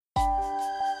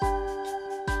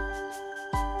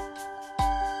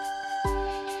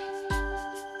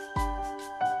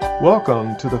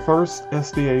Welcome to the First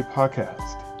SDA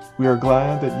podcast. We are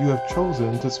glad that you have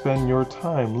chosen to spend your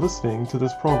time listening to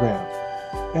this program,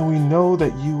 and we know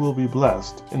that you will be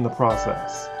blessed in the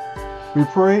process. We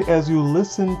pray as you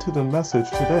listen to the message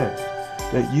today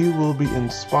that you will be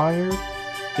inspired,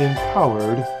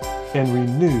 empowered, and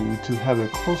renewed to have a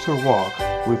closer walk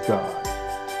with God.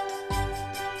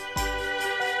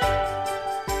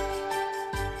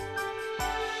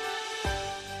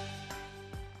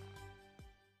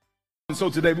 So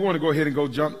today we want to go ahead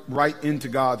and jump right into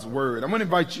God's Word. I'm going to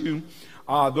invite you,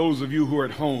 those of you who are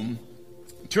at home,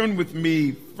 turn with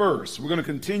me first. We're going to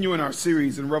continue in our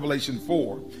series in Revelation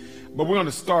 4, but we're going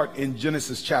to start in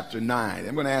Genesis chapter 9.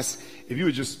 I'm going to ask if you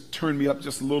would just turn me up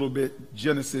just a little bit,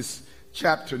 Genesis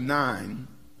chapter 9.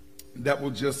 That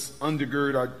will just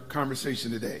undergird our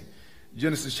conversation today.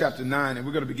 Genesis chapter 9, and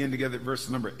we're going to begin together at verse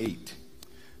number 8.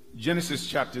 Genesis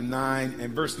chapter 9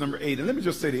 and verse number 8. And let me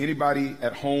just say to anybody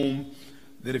at home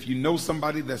that if you know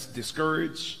somebody that's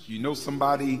discouraged, you know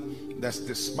somebody that's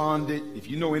despondent, if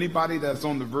you know anybody that's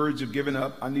on the verge of giving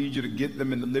up, I need you to get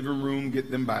them in the living room, get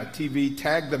them by TV,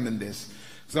 tag them in this,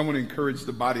 because I want to encourage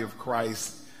the body of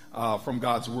Christ from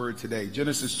God's Word today.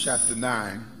 Genesis chapter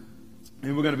 9,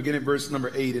 and we're going to begin at verse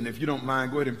number 8. And if you don't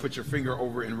mind, go ahead and put your finger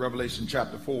over in Revelation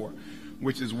chapter 4,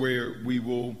 which is where we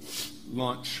will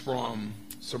launch from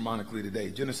sermonically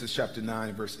today. Genesis chapter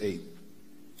 9, verse 8.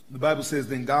 The Bible says,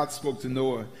 Then God spoke to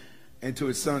Noah and to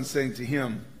his son, saying to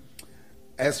him,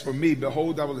 As for me,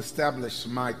 behold, I will establish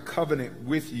my covenant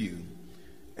with you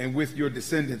and with your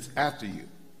descendants after you,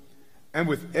 and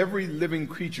with every living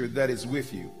creature that is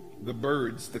with you, the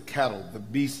birds, the cattle, the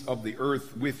beasts of the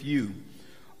earth with you,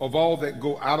 of all that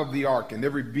go out of the ark, and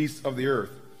every beast of the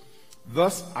earth.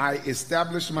 Thus I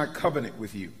establish my covenant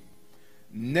with you.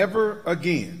 Never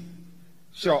again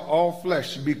shall all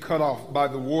flesh be cut off by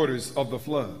the waters of the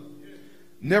flood.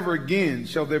 Never again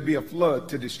shall there be a flood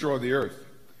to destroy the earth.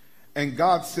 And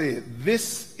God said,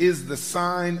 This is the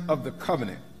sign of the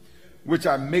covenant which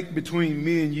I make between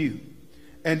me and you,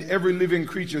 and every living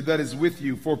creature that is with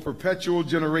you for perpetual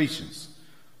generations.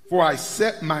 For I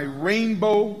set my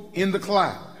rainbow in the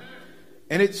cloud,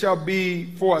 and it shall be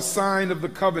for a sign of the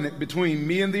covenant between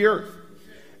me and the earth.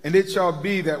 And it shall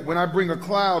be that when I bring a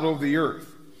cloud over the earth,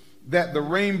 that the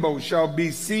rainbow shall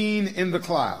be seen in the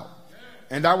cloud.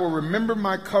 And I will remember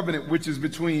my covenant which is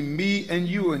between me and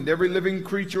you and every living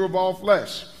creature of all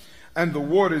flesh, and the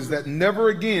waters, that never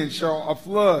again shall a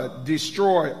flood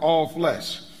destroy all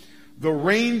flesh. The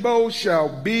rainbow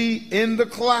shall be in the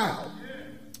cloud,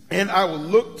 and I will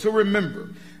look to remember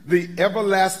the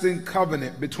everlasting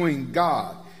covenant between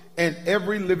God and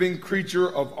every living creature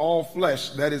of all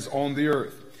flesh that is on the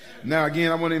earth. Now,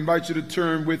 again, I want to invite you to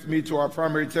turn with me to our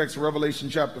primary text,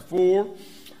 Revelation chapter 4.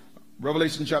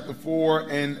 Revelation chapter 4,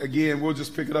 and again, we'll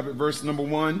just pick it up at verse number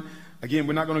 1. Again,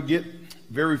 we're not going to get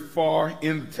very far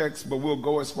in the text, but we'll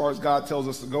go as far as God tells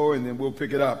us to go, and then we'll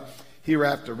pick it up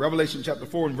hereafter. Revelation chapter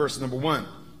 4 and verse number 1.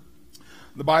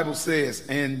 The Bible says,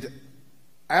 And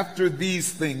after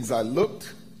these things I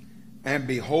looked, and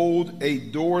behold, a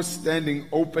door standing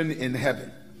open in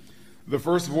heaven. The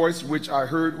first voice which I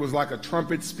heard was like a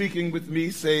trumpet speaking with me,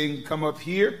 saying, Come up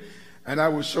here, and I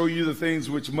will show you the things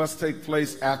which must take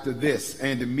place after this.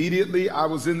 And immediately I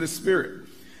was in the Spirit,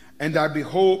 and I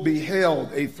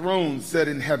beheld a throne set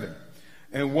in heaven,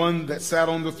 and one that sat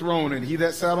on the throne. And he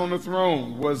that sat on the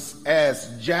throne was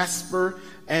as jasper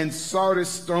and sardis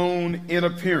stone in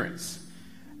appearance.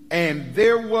 And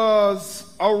there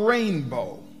was a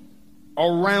rainbow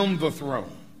around the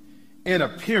throne, in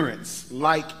appearance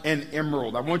like an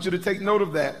emerald. I want you to take note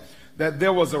of that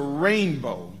there was a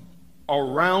rainbow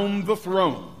around the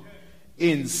throne,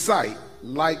 in sight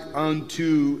like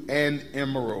unto an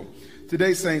emerald.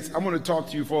 Today, saints, I want to talk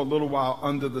to you for a little while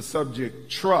under the subject,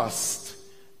 trust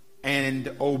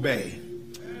and obey.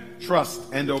 Trust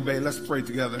and obey. Let's pray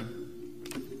together.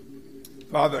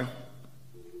 Father,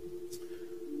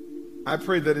 I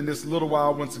pray that in this little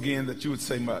while, once again, that you would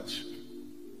say much.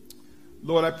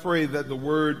 Lord, I pray that the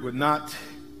word would not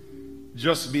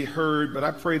just be heard, but I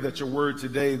pray that your word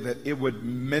today, that it would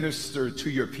minister to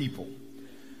your people.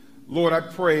 Lord, I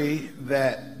pray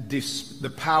that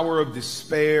the power of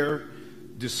despair,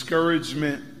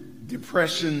 discouragement,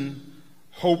 depression,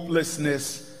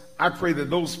 hopelessness, I pray that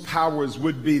those powers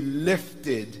would be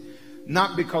lifted,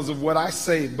 not because of what I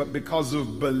say, but because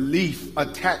of belief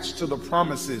attached to the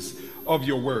promises of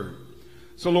your word.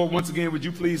 So, Lord, once again, would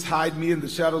you please hide me in the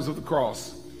shadows of the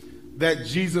cross, that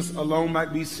Jesus alone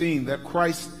might be seen, that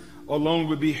Christ alone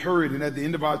would be heard, and at the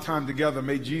end of our time together,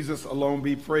 may Jesus alone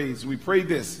be praised. We pray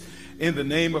this in the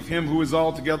name of him who is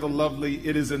altogether lovely.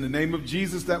 It is in the name of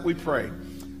Jesus that we pray.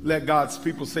 Let God's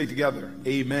people say together,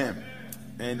 amen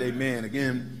and amen.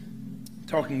 Again,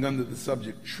 talking under the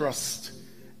subject, trust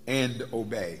and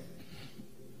obey.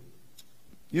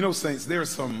 You know, saints, there are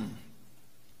some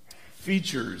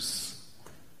features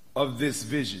of this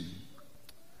vision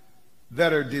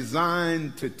that are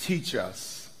designed to teach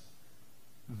us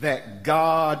that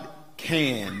God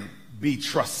can be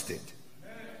trusted.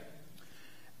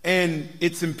 And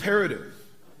it's imperative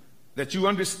that you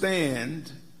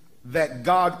understand that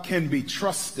God can be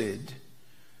trusted,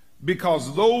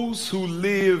 because those who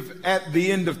live at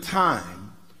the end of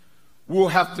time will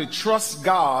have to trust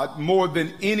God more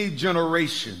than any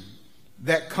generation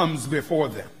that comes before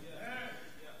them.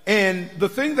 And the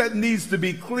thing that needs to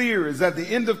be clear is at the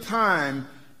end of time,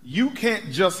 you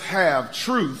can't just have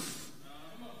truth.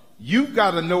 You've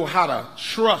got to know how to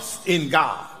trust in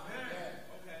God.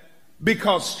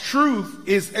 Because truth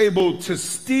is able to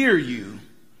steer you,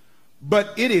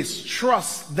 but it is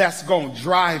trust that's going to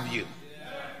drive you.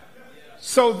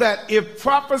 So that if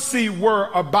prophecy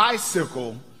were a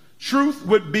bicycle, truth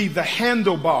would be the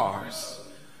handlebars,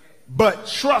 but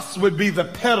trust would be the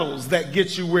pedals that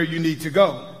get you where you need to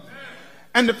go.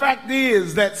 And the fact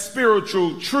is that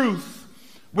spiritual truth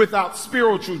without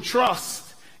spiritual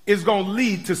trust is going to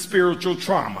lead to spiritual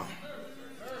trauma.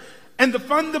 And the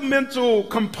fundamental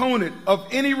component of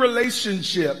any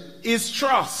relationship is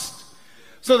trust.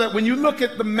 So that when you look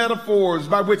at the metaphors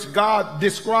by which God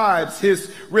describes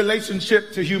his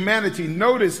relationship to humanity,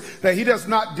 notice that he does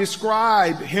not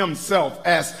describe himself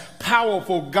as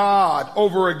powerful God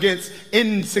over against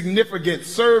insignificant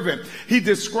servant. He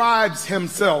describes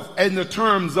himself in the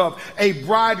terms of a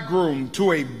bridegroom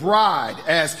to a bride,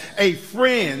 as a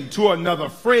friend to another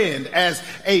friend, as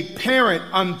a parent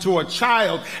unto a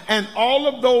child. And all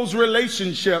of those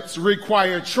relationships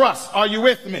require trust. Are you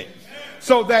with me?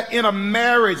 So that in a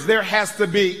marriage, there has to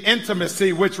be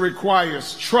intimacy, which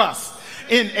requires trust.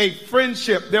 In a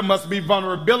friendship, there must be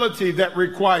vulnerability that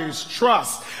requires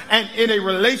trust. And in a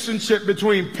relationship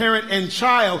between parent and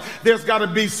child, there's got to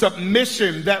be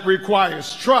submission that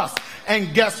requires trust.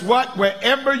 And guess what?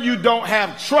 Wherever you don't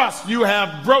have trust, you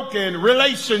have broken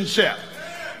relationship.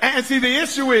 And see, the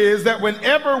issue is that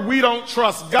whenever we don't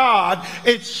trust God,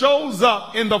 it shows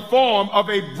up in the form of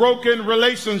a broken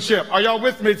relationship. Are y'all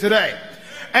with me today?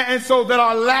 And so that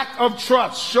our lack of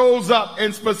trust shows up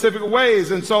in specific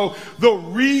ways. And so the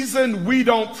reason we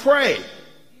don't pray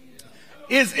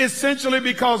is essentially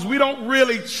because we don't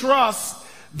really trust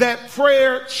that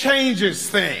prayer changes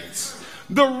things.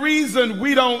 The reason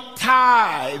we don't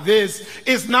tithe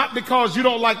is not because you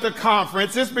don't like the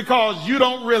conference. It's because you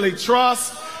don't really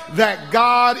trust that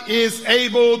God is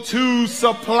able to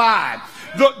supply.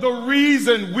 The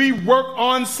reason we work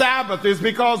on Sabbath is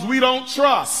because we don't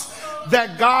trust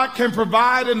that God can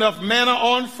provide enough manna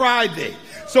on Friday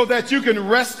so that you can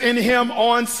rest in him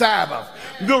on Sabbath.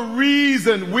 The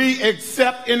reason we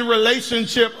accept in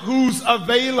relationship who's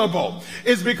available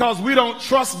is because we don't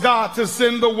trust God to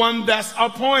send the one that's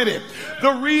appointed.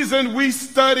 The reason we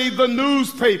study the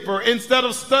newspaper instead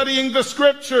of studying the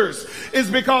scriptures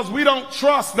is because we don't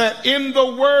trust that in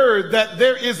the word that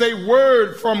there is a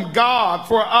word from God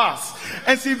for us.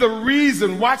 And see, the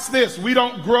reason, watch this, we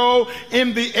don't grow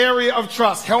in the area of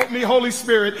trust. Help me, Holy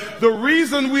Spirit. The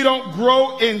reason we don't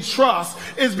grow in trust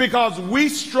is because we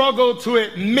struggle to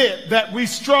admit that we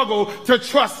struggle to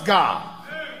trust God.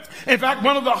 In fact,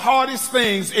 one of the hardest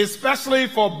things, especially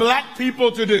for black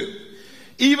people to do,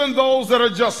 even those that are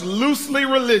just loosely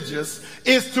religious,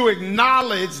 is to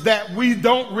acknowledge that we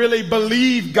don't really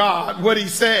believe God, what he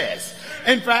says.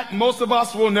 In fact, most of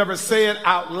us will never say it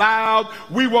out loud.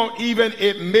 We won't even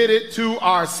admit it to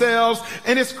ourselves.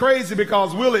 And it's crazy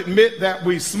because we'll admit that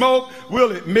we smoke,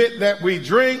 we'll admit that we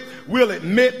drink, we'll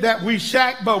admit that we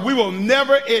shack, but we will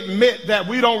never admit that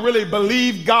we don't really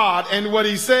believe God and what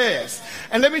he says.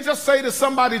 And let me just say to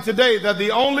somebody today that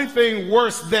the only thing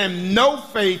worse than no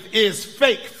faith is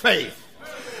fake faith.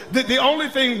 The only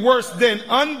thing worse than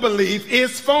unbelief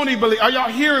is phony belief. Are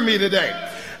y'all hearing me today?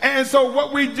 And so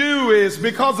what we do is,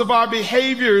 because of our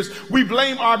behaviors, we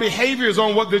blame our behaviors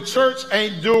on what the church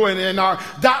ain't doing and our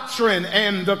doctrine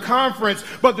and the conference.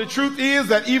 But the truth is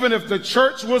that even if the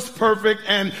church was perfect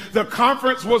and the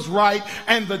conference was right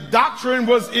and the doctrine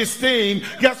was esteemed,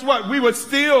 guess what? We would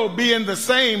still be in the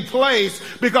same place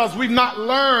because we've not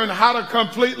learned how to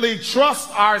completely trust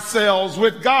ourselves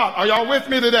with God. Are y'all with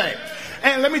me today?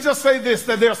 And let me just say this,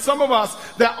 that there are some of us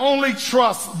that only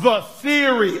trust the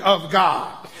theory of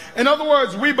God. In other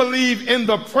words, we believe in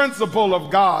the principle of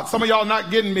God. Some of y'all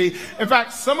not getting me. In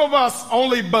fact, some of us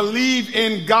only believe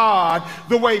in God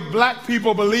the way black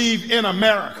people believe in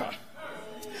America.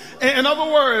 In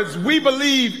other words, we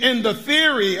believe in the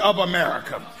theory of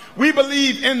America. We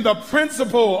believe in the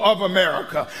principle of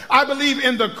America. I believe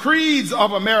in the creeds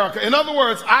of America. In other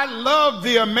words, I love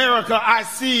the America I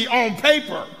see on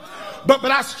paper. But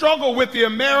I struggle with the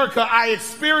America I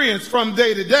experience from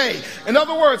day to day. In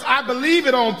other words, I believe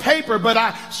it on paper, but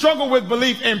I struggle with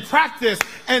belief in practice.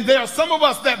 And there are some of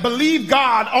us that believe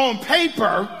God on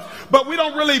paper, but we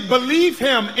don't really believe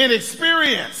him in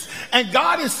experience. And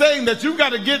God is saying that you've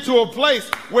got to get to a place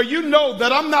where you know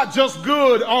that I'm not just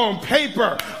good on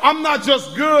paper. I'm not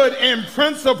just good in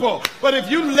principle. But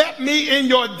if you let me in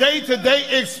your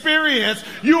day-to-day experience,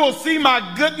 you will see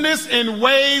my goodness in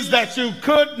ways that you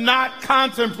could not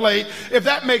contemplate. If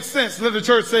that makes sense, let the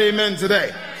church say amen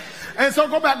today. And so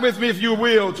go back with me, if you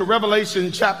will, to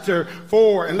Revelation chapter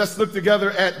 4, and let's look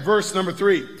together at verse number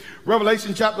 3.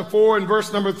 Revelation chapter 4 and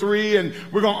verse number 3, and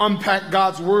we're going to unpack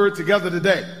God's word together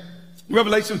today.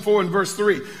 Revelation 4 and verse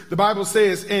 3, the Bible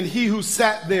says, and he who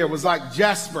sat there was like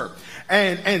jasper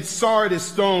and sardis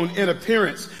stone in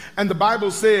appearance. And the Bible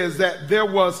says that there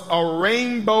was a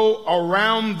rainbow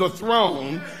around the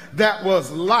throne that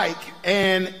was like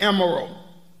an emerald.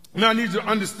 Now I need you to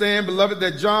understand, beloved,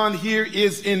 that John here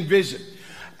is in vision.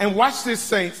 And watch this,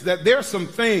 saints, that there are some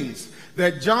things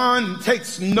that John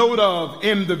takes note of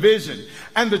in the vision.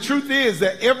 And the truth is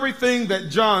that everything that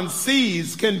John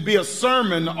sees can be a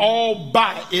sermon all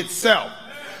by itself.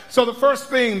 So the first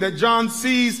thing that John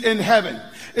sees in heaven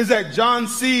is that John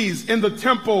sees in the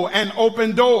temple an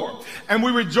open door. And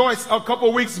we rejoiced a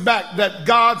couple weeks back that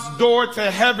God's door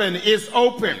to heaven is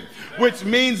open, which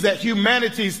means that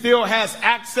humanity still has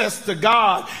access to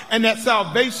God and that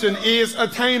salvation is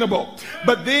attainable.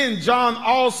 But then John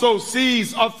also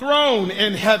sees a throne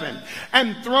in heaven,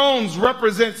 and thrones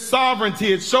represent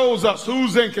sovereignty. It shows us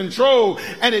who's in control,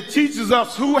 and it teaches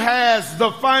us who has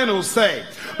the final say.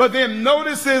 But then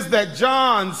notices that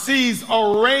John sees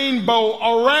a rainbow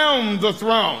around the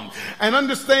throne. And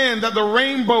understand that the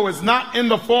rainbow is not in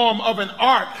the form of an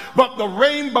arc, but the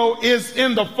rainbow is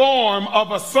in the form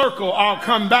of a circle. I'll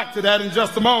come back to that in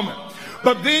just a moment.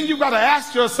 But then you've got to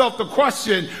ask yourself the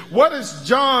question, what does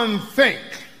John think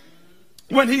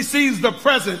when he sees the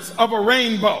presence of a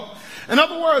rainbow? In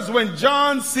other words, when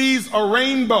John sees a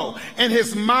rainbow in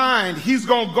his mind, he's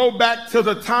going to go back to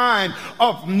the time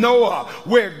of Noah,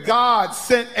 where God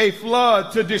sent a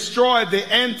flood to destroy the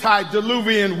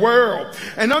antediluvian world.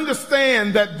 And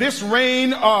understand that this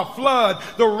rain or flood,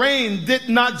 the rain did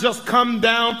not just come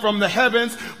down from the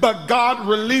heavens, but God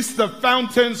released the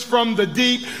fountains from the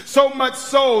deep, so much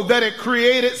so that it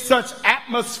created such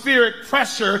atmospheric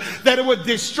pressure that it would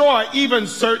destroy even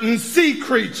certain sea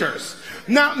creatures.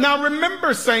 Now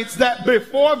remember, saints, that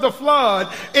before the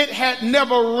flood, it had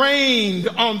never rained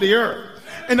on the earth.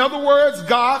 In other words,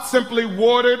 God simply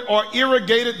watered or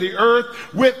irrigated the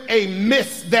earth with a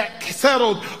mist that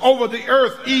settled over the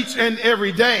earth each and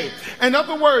every day. In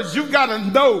other words, you've got to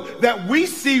know that we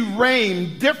see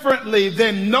rain differently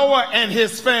than Noah and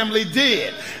his family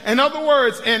did. In other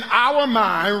words, in our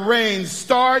mind, rain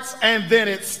starts and then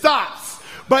it stops.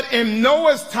 But in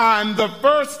Noah's time, the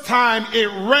first time it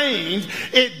rained,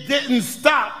 it didn't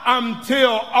stop until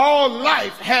all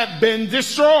life had been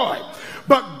destroyed.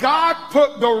 But God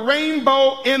put the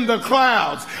rainbow in the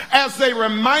clouds as a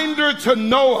reminder to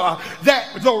Noah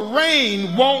that the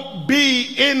rain won't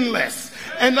be endless.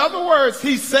 In other words,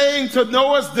 he's saying to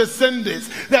Noah's descendants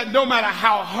that no matter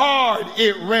how hard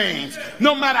it rains,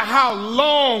 no matter how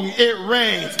long it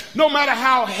rains, no matter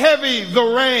how heavy the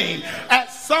rain,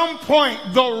 at some point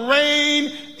the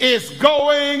rain is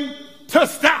going to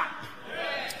stop.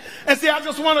 And see, I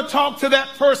just want to talk to that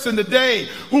person today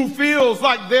who feels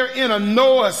like they're in a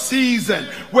Noah season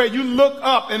where you look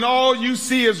up and all you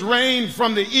see is rain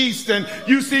from the east and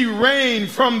you see rain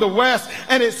from the west,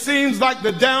 and it seems like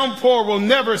the downpour will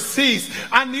never cease.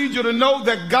 I need you to know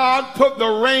that God put the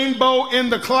rainbow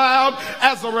in the cloud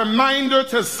as a reminder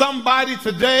to somebody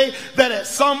today that at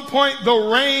some point the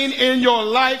rain in your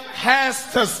life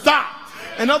has to stop.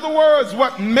 In other words,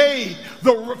 what made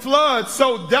the flood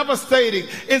so devastating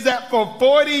is that for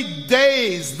 40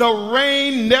 days, the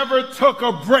rain never took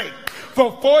a break.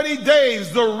 For 40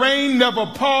 days, the rain never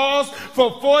paused.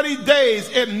 For 40 days,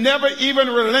 it never even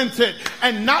relented.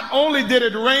 And not only did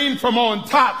it rain from on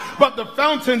top, but the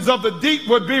fountains of the deep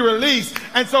would be released.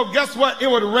 And so guess what? It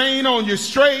would rain on you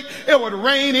straight. It would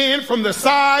rain in from the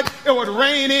side. It would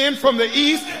rain in from the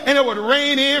east. And it would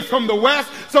rain in from the west.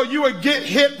 So you would get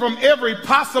hit from every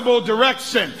possible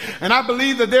direction. And I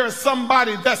believe that there is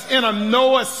somebody that's in a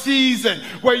Noah season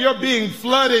where you're being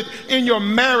flooded in your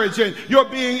marriage, and you're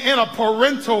being in a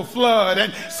parental flood,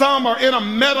 and some are in a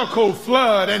medical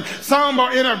flood, and some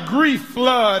are in a grief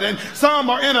flood, and some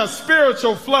are in a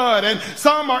spiritual flood, and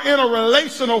some are in a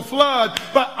relational flood.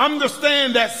 But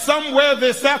understand that somewhere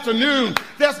this afternoon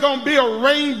there's going to be a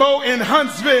rainbow in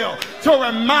Huntsville to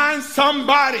remind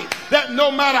somebody that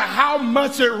no matter how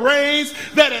much it rains,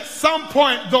 that at some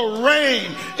point the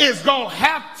rain is going to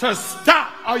have to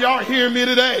stop. Are y'all hearing me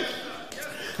today?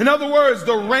 In other words,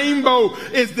 the rainbow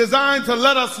is designed to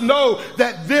let us know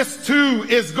that this too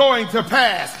is going to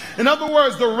pass. In other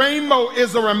words, the rainbow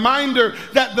is a reminder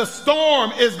that the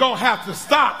storm is going to have to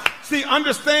stop. See,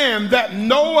 understand that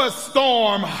Noah's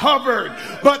storm hovered,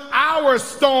 but our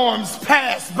storms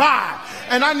passed by.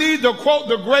 And I need to quote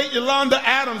the great Yolanda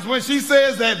Adams when she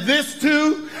says that this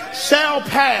too shall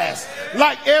pass,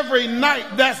 like every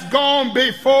night that's gone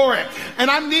before it. And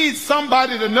I need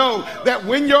somebody to know that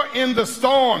when you're in the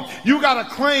storm, you got to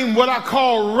claim what I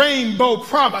call rainbow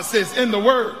promises in the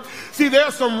Word. See,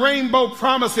 there's some rainbow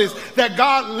promises that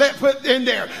God put in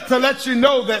there to let you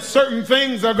know that certain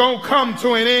things are going to come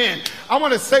to an end. I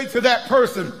want to say to that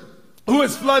person who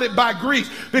is flooded by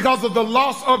grief because of the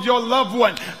loss of your loved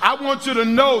one, I want you to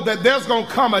know that there's going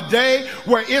to come a day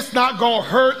where it's not going to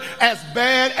hurt as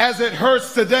bad as it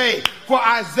hurts today. For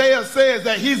Isaiah says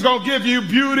that he's going to give you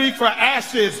beauty for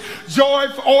ashes, joy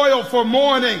for oil for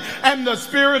mourning, and the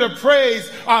spirit of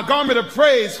praise, garment of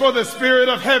praise for the spirit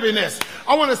of heaviness.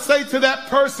 I want to say to that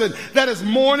person that is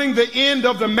mourning the end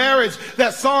of the marriage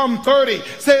that Psalm 30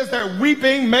 says that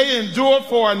weeping may endure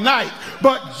for a night,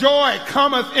 but joy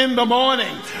cometh in the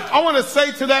morning. I want to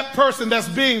say to that person that's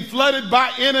being flooded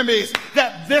by enemies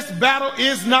that this battle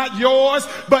is not yours,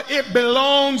 but it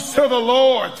belongs to the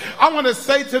Lord. I want to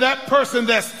say to that person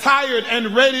that's tired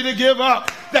and ready to give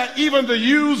up that even the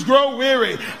youths grow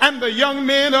weary and the young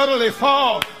men utterly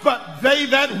fall, but they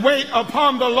that wait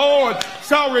upon the Lord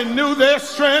shall renew their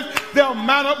strength. They'll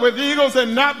mount up with eagles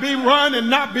and not be run and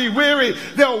not be weary.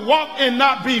 They'll walk and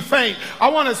not be faint. I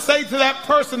want to say to that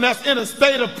person that's in a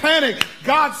state of panic,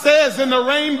 God says in the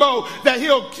rainbow that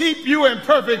he'll keep you in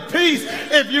perfect peace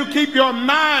if you keep your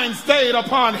mind stayed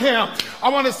upon him. I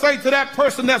want to say to that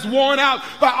person that's worn out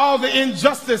by all the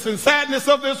injustice and sadness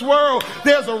of this world,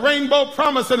 there's a rainbow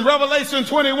promise in Revelation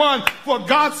 21. For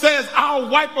God says, I'll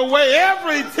wipe away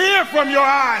every tear from your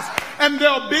eyes, and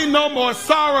there'll be no more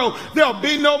sorrow, there'll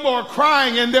be no more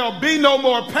crying, and there'll be no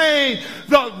more pain.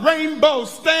 The rainbow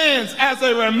stands as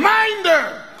a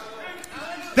reminder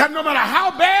that no matter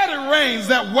how bad it rains,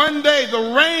 that one day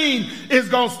the rain is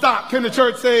going to stop. Can the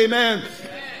church say amen?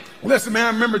 Listen, man, I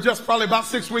remember just probably about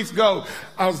 6 weeks ago,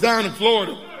 I was down in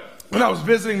Florida when I was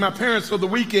visiting my parents for the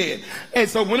weekend. And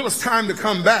so when it was time to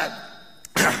come back,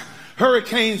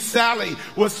 Hurricane Sally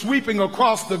was sweeping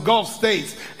across the Gulf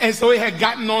states. And so it had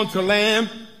gotten onto land,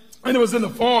 and it was in the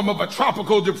form of a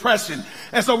tropical depression.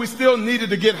 And so we still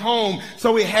needed to get home,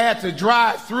 so we had to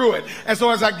drive through it. And so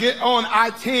as I get on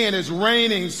I-10, it's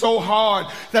raining so hard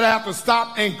that I have to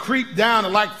stop and creep down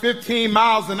at like 15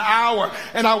 miles an hour.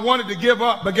 And I wanted to give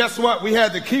up, but guess what? We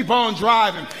had to keep on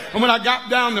driving. And when I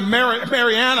got down to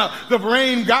Mariana, the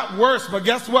rain got worse, but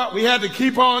guess what? We had to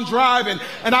keep on driving.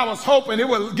 And I was hoping it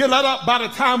would get let up by the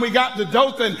time we got to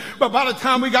Dothan. But by the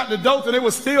time we got to Dothan, it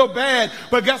was still bad.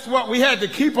 But guess what? We had to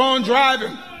keep on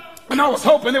driving. And I was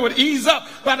hoping it would ease up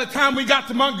by the time we got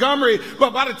to Montgomery.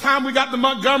 But by the time we got to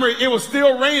Montgomery, it was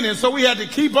still raining. So we had to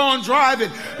keep on driving.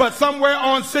 But somewhere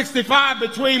on 65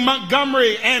 between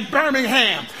Montgomery and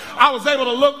Birmingham, I was able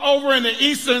to look over in the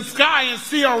eastern sky and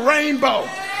see a rainbow.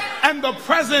 And the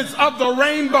presence of the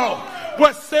rainbow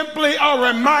was simply a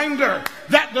reminder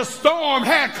that the storm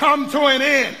had come to an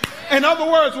end. In other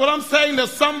words, what I'm saying to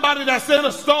somebody that's in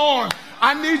a storm,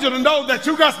 I need you to know that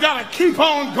you just got to keep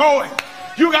on going.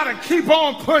 You got to keep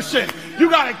on pushing.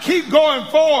 You got to keep going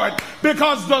forward,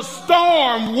 because the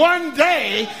storm one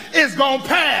day is going to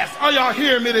pass. Are y'all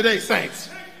hearing me today, saints?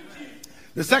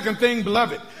 The second thing,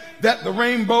 beloved, that the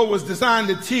rainbow was designed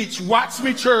to teach, watch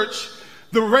me, church,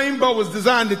 the rainbow was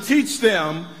designed to teach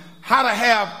them how to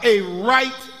have a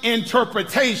right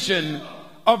interpretation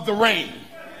of the rain.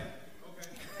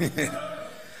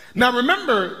 Now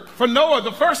remember, for Noah,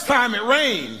 the first time it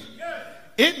rained,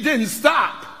 it didn't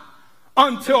stop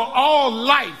until all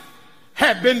life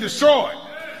had been destroyed.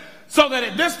 So that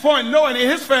at this point, Noah and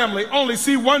his family only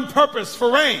see one purpose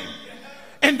for rain.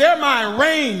 In their mind,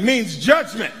 rain means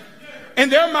judgment. In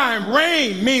their mind,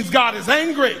 rain means God is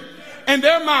angry. In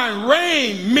their mind,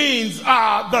 rain means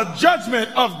the judgment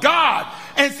of God.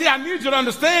 And see, I need you to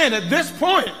understand at this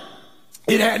point,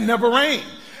 it had never rained.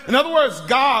 In other words,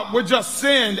 God would just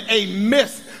send a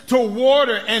mist to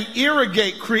water and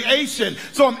irrigate creation.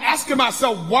 So I'm asking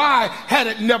myself, why had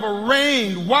it never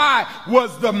rained? Why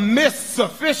was the mist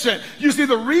sufficient? You see,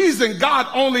 the reason God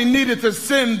only needed to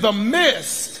send the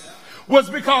mist was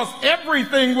because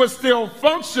everything was still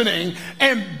functioning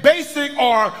in basic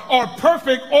or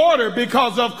perfect order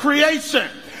because of creation.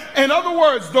 In other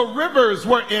words, the rivers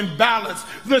were in balance.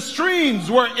 The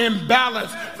streams were in balance.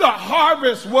 The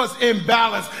harvest was in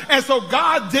balance. And so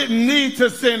God didn't need to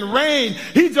send rain.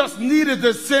 He just needed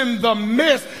to send the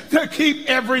mist to keep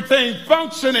everything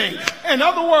functioning. In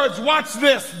other words, watch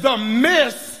this. The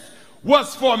mist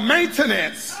was for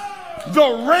maintenance.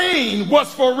 The rain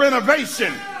was for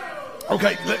renovation.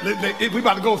 Okay, we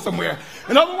about to go somewhere.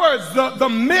 In other words, the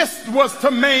mist was to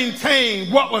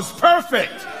maintain what was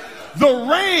perfect. The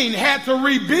rain had to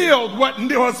rebuild what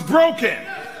was broken.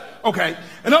 Okay.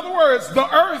 In other words,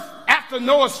 the earth after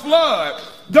Noah's flood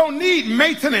don't need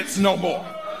maintenance no more.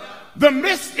 The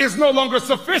mist is no longer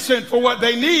sufficient for what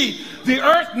they need. The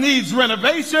earth needs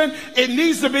renovation. It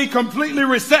needs to be completely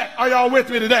reset. Are y'all with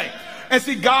me today? And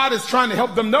see, God is trying to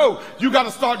help them know you got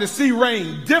to start to see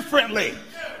rain differently.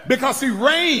 Because see,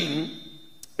 rain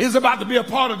is about to be a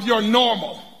part of your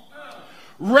normal.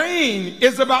 Rain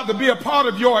is about to be a part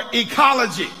of your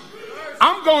ecology.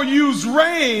 I'm going to use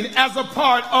rain as a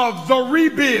part of the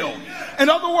rebuild. In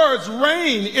other words,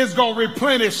 rain is going to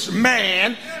replenish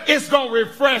man. It's going to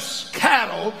refresh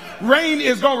cattle. Rain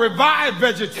is going to revive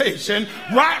vegetation.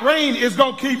 Rain is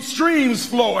going to keep streams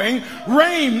flowing.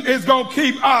 Rain is going to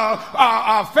keep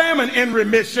famine in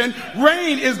remission.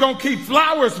 Rain is going to keep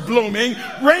flowers blooming.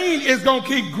 Rain is going to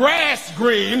keep grass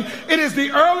green. It is the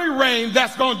early rain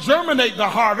that's going to germinate the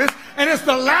harvest, and it's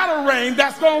the latter rain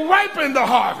that's going to ripen the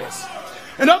harvest.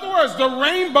 In other words, the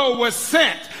rainbow was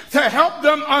sent to help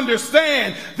them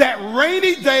understand that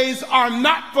rainy days are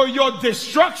not for your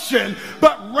destruction,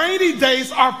 but rainy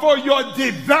days are for your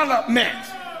development.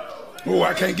 Oh,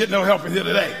 I can't get no help in here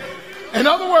today. In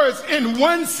other words, in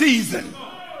one season,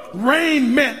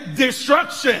 rain meant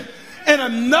destruction. In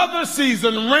another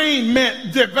season, rain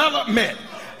meant development.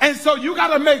 And so you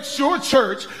got to make sure,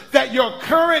 church, that your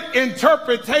current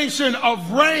interpretation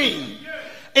of rain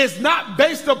is not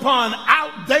based upon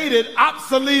outdated,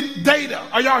 obsolete data.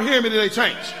 Are y'all hearing me today,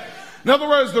 change? In other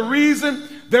words, the reason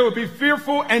they would be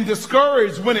fearful and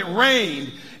discouraged when it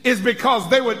rained is because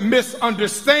they would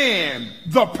misunderstand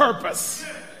the purpose.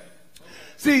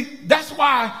 See, that's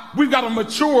why we've got to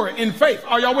mature in faith.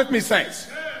 Are y'all with me, saints?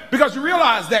 Because you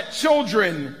realize that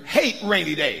children hate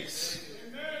rainy days.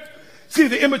 See,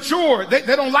 the immature, they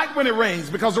don't like when it rains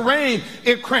because the rain,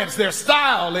 it cramps their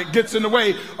style. It gets in the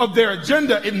way of their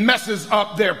agenda. It messes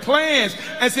up their plans.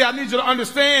 And see, I need you to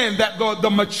understand that the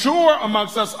mature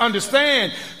amongst us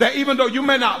understand that even though you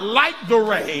may not like the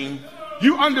rain,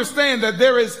 you understand that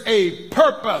there is a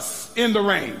purpose in the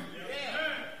rain.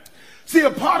 See,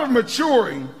 a part of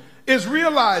maturing is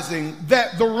realizing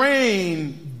that the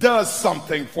rain does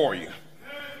something for you.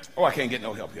 Oh, I can't get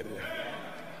no help here today.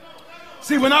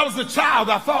 See, when I was a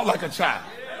child, I thought like a child.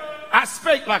 I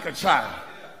spake like a child.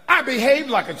 I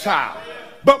behaved like a child.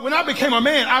 But when I became a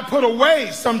man, I put away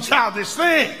some childish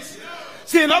things.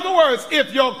 See, in other words,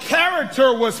 if your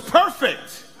character was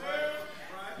perfect,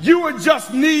 you would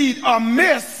just need a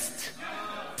mist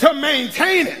to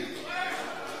maintain it.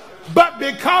 But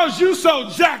because you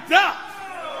so jacked up,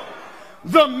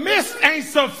 the mist ain't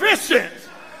sufficient.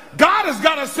 God has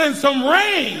got to send some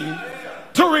rain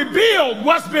to rebuild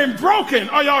what's been broken.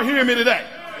 Are y'all hearing me today?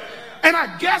 And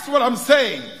I guess what I'm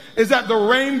saying is that the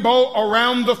rainbow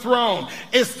around the throne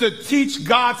is to teach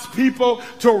God's people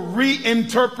to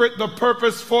reinterpret the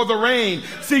purpose for the rain.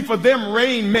 See, for them,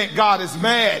 rain meant God is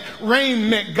mad. Rain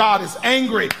meant God is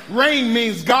angry. Rain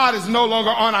means God is no longer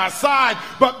on our side.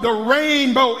 But the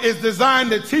rainbow is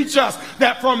designed to teach us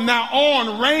that from now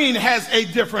on, rain has a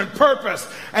different purpose.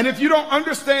 And if you don't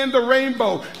understand the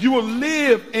rainbow, you will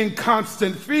live in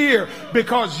constant fear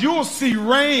because you'll see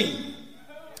rain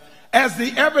as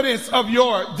the evidence of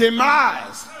your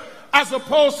demise, as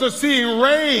opposed to seeing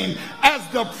rain as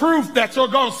the proof that you're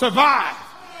going to survive.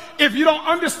 If you don't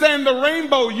understand the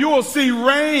rainbow, you will see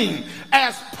rain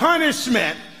as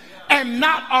punishment and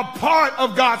not a part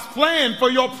of God's plan for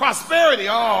your prosperity.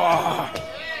 Oh.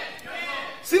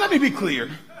 See, let me be clear.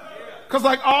 Because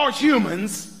like all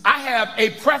humans, I have a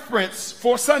preference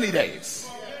for sunny days.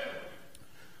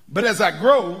 But as I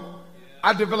grow,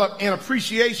 I develop an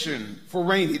appreciation for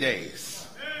rainy days.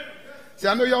 See,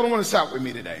 I know y'all don't want to shout with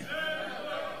me today.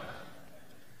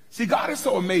 See, God is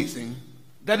so amazing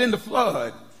that in the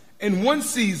flood, in one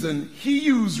season, he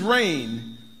used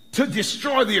rain to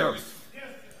destroy the earth.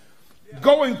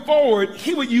 Going forward,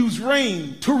 he would use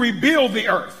rain to rebuild the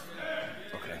earth.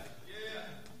 Okay.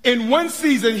 In one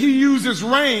season, he uses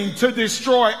rain to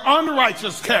destroy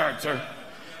unrighteous character.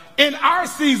 In our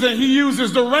season, he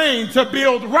uses the rain to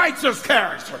build righteous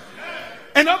character.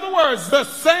 In other words, the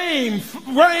same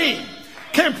rain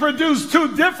can produce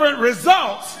two different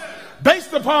results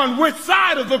based upon which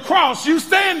side of the cross you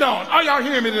stand on. Are y'all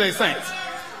hearing me today, saints?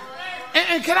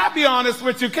 And can I be honest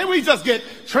with you? Can we just get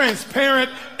transparent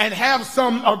and have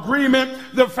some agreement?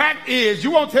 The fact is,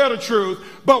 you won't tell the truth,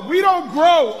 but we don't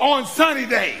grow on sunny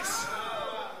days.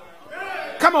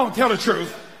 Come on, tell the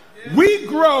truth. We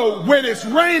grow when it's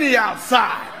rainy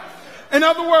outside. In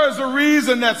other words, the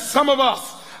reason that some of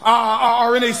us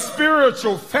are in a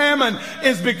spiritual famine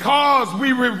is because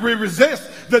we resist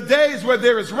the days where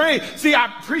there is rain. See,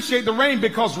 I appreciate the rain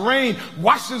because rain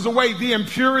washes away the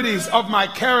impurities of my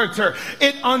character.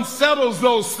 It unsettles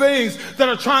those things that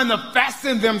are trying to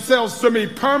fasten themselves to me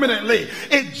permanently.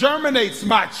 It germinates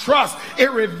my trust.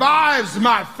 It revives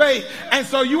my faith. And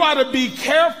so you ought to be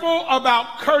careful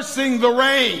about cursing the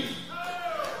rain,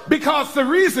 because the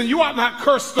reason you ought not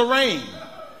curse the rain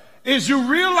is you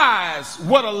realize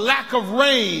what a lack of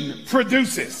rain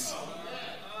produces.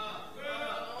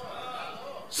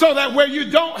 So that where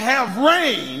you don't have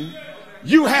rain,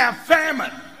 you have famine.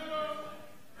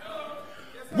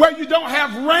 Where you don't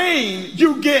have rain,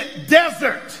 you get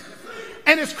desert.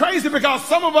 And it's crazy because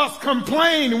some of us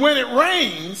complain when it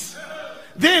rains,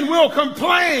 then we'll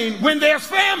complain when there's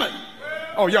famine.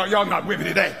 Oh, y'all not with me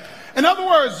today. In other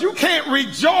words, you can't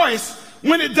rejoice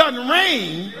when it doesn't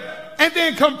rain and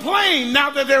then complain now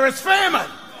that there is famine.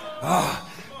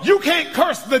 You can't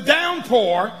curse the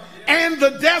downpour and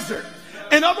the desert.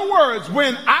 In other words,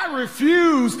 when I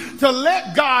refuse to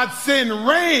let God send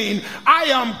rain, I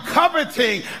am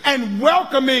coveting and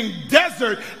welcoming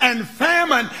desert and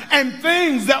famine and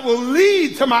things that will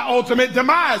lead to my ultimate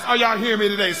demise. Are y'all hearing me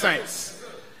today, saints?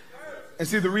 And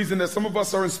see, the reason that some of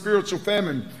us are in spiritual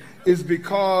famine is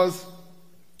because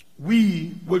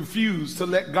we refuse to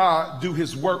let God do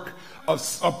his work of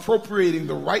appropriating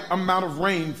the right amount of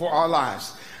rain for our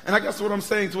lives. And I guess what I'm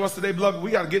saying to us today, beloved, we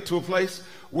got to get to a place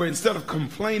where instead of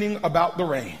complaining about the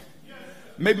rain,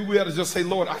 maybe we ought to just say,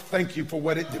 Lord, I thank you for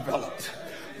what it developed.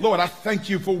 Lord, I thank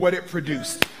you for what it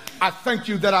produced. I thank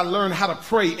you that I learned how to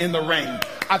pray in the rain.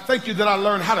 I thank you that I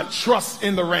learned how to trust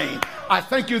in the rain. I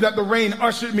thank you that the rain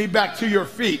ushered me back to your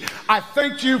feet. I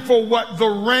thank you for what the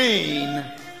rain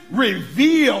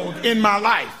revealed in my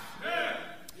life.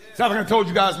 So I think I told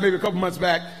you guys maybe a couple months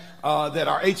back that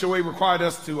our HOA required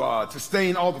us to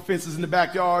stain all the fences in the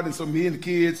backyard. And so me and the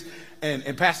kids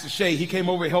and Pastor Shay, he came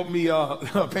over and helped me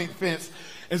paint the fence.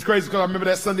 It's crazy because I remember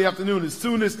that Sunday afternoon, as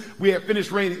soon as we had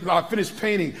finished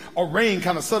painting, a rain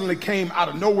kind of suddenly came out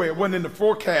of nowhere. It wasn't in the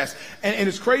forecast. And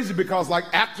it's crazy because like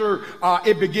after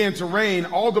it began to rain,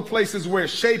 all the places where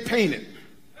Shay painted,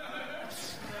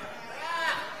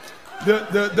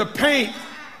 the paint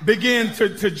began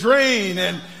to drain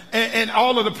and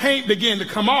all of the paint began to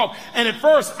come off. And at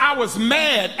first I was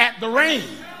mad at the rain.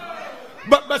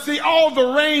 But see, all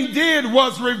the rain did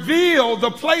was reveal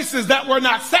the places that were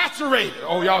not saturated.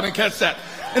 Oh, y'all didn't catch that.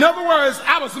 In other words,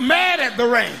 I was mad at the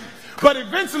rain. But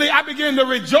eventually I began to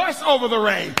rejoice over the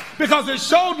rain because it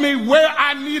showed me where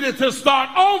I needed to start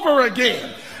over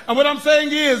again. And what I'm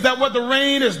saying is that what the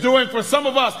rain is doing for some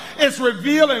of us, it's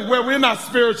revealing where we're not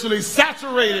spiritually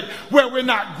saturated, where we're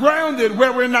not grounded,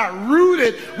 where we're not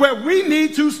rooted, where we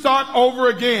need to start over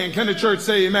again. Can the church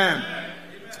say amen?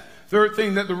 Third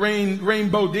thing that the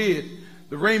rainbow did,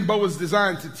 the rainbow was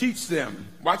designed to teach them.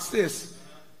 Watch this.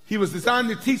 He was designed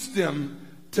to teach them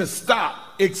to stop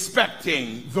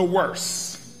expecting the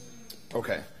worst.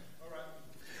 Okay.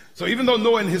 So even though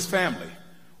Noah and his family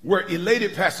were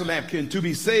elated, Pastor Lampkin, to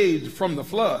be saved from the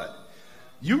flood,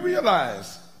 you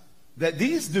realize that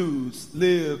these dudes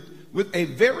lived with a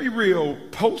very real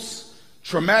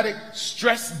post-traumatic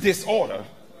stress disorder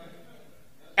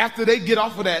after they get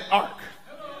off of that ark.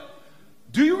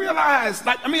 Do you realize,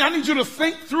 I need you to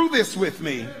think through this with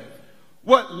me,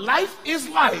 what life is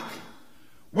like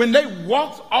when they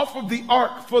walked off of the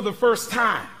ark for the first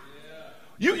time.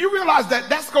 You realize that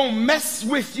that's going to mess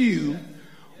with you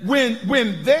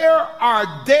when there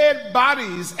are dead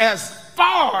bodies as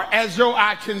far as your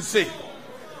eye can see.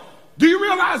 Do you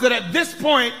realize that at this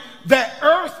point, that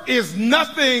earth is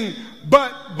nothing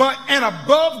but an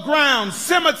above ground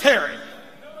cemetery?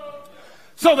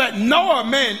 So that Noah,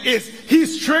 man,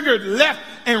 he's triggered left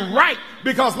and right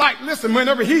Because listen,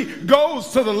 whenever he goes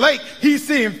to the lake, he's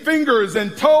seeing fingers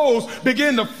and toes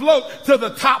begin to float to the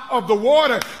top of the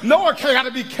water. Noah got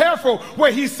to be careful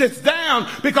where he sits down,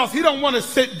 because he don't want to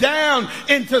sit down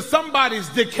into somebody's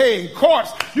decaying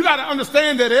corpse. You got to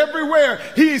understand that everywhere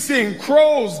he's seeing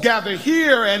crows gather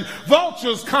here and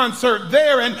vultures concert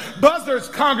there and buzzards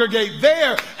congregate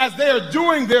there as they are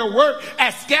doing their work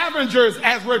as scavengers,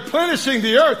 as replenishing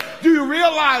the earth. Do you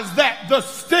realize that the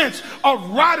stench of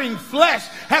rotting flesh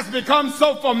has become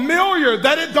so familiar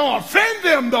that it don't offend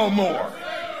them no more?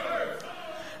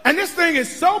 And this thing is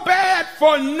so bad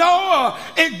for Noah,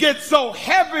 it gets so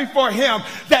heavy for him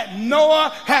that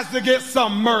Noah has to get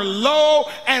some Merlot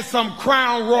and some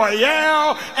Crown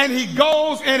Royale, and he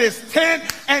goes in his tent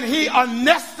and he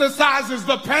anesthetizes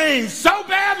the pain so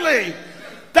badly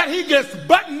that he gets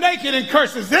butt naked and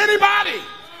curses anybody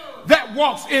that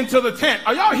walks into the tent.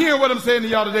 Are y'all hearing what I'm saying to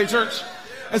y'all today, church?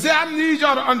 And say, I need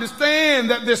y'all to understand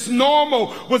that this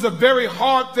normal was a very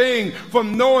hard thing for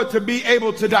Noah to be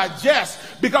able to digest,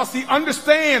 because he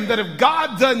understands that if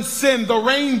God doesn't send the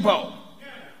rainbow,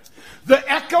 the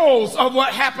echoes of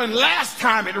what happened last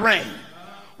time it rained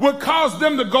would cause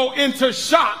them to go into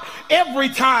shock every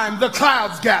time the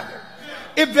clouds gathered.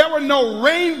 If there were no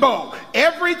rainbow,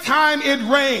 every time it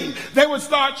rained, they would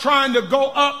start trying to go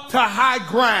up to high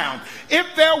ground. If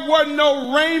there were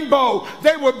no rainbow,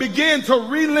 they would begin to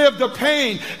relive the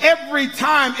pain every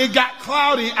time it got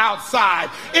cloudy outside.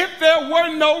 If there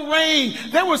were no rain,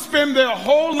 they would spend their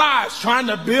whole lives trying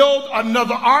to build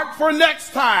another ark for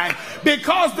next time.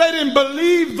 Because they didn't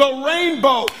believe the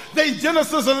rainbow,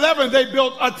 Genesis 11, they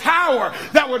built a tower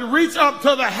that would reach up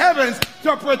to the heavens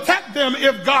to protect them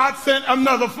if God sent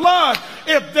another flood.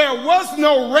 If there was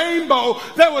no rainbow,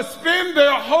 they would spend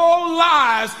their whole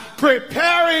lives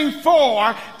preparing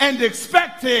for and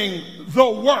expecting the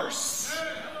worst.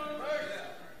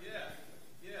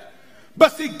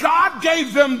 But see, God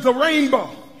gave them the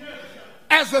rainbow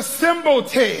as a symbol,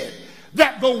 Ted,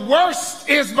 that the worst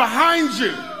is behind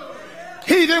you.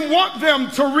 He didn't want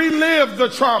them to relive the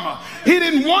trauma. He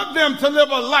didn't want them to live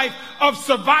a life of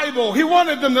survival. He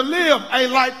wanted them to live a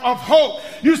life of hope.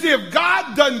 You see, if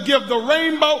God doesn't give the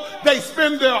rainbow, they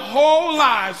spend their whole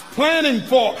lives planning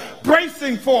for,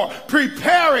 bracing for,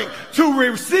 preparing to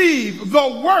receive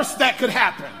the worst that could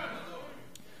happen.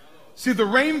 See, the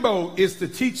rainbow is to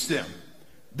teach them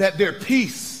that their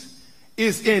peace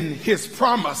is in his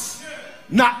promise,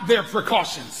 not their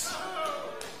precautions.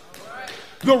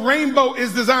 The rainbow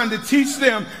is designed to teach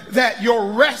them that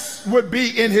your rest would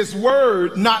be in his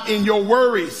word, not in your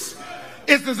worries.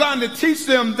 It's designed to teach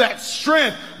them that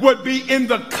strength would be in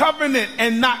the covenant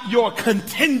and not your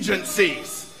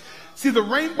contingencies. See, the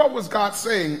rainbow was God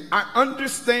saying, I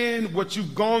understand what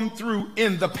you've gone through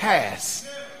in the past,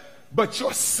 but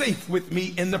you're safe with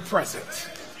me in the present.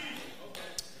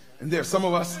 And there are some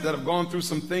of us that have gone through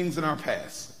some things in our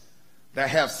past that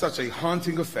have such a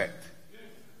haunting effect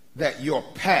that your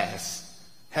past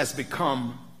has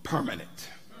become permanent.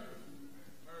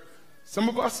 Some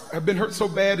of us have been hurt so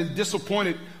bad and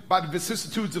disappointed by the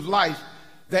vicissitudes of life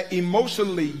that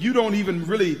emotionally you're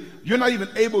not even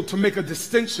able to make a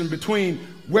distinction between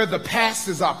where the past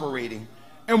is operating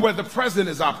and where the present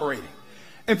is operating.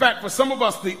 In fact, for some of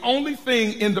us, the only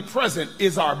thing in the present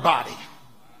is our body.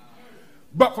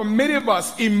 But for many of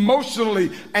us,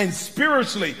 emotionally and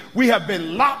spiritually, we have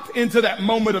been locked into that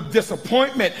moment of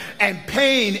disappointment and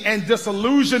pain and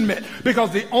disillusionment,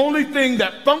 because the only thing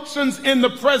that functions in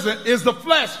the present is the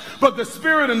flesh, but the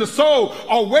spirit and the soul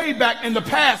are way back in the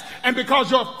past. And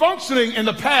because you're functioning in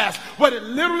the past, what it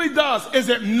literally does is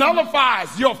it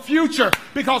nullifies your future,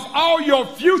 because all your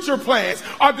future plans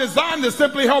are designed to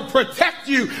simply help protect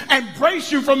you and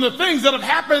brace you from the things that have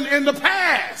happened in the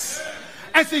past.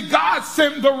 And see, God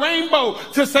sent the rainbow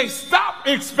to say, stop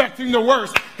expecting the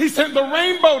worst. He sent the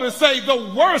rainbow to say,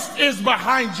 the worst is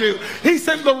behind you. He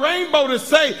sent the rainbow to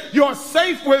say, you're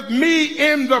safe with me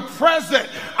in the present.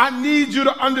 I need you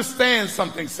to understand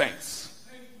something, saints.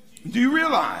 Do you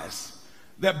realize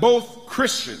that both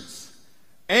Christians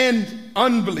and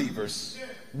unbelievers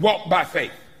walk by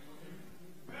faith?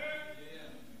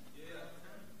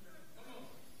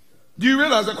 Do you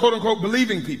realize that, quote unquote,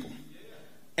 believing people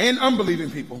and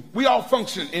unbelieving people, we all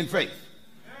function in faith?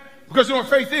 Because you know what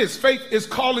faith is? Faith is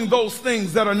calling those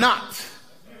things that are not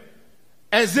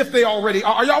as if they already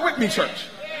are. Are y'all with me, church?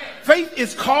 Faith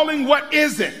is calling what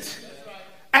isn't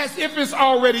as if it's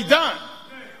already done.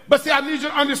 But see, I need you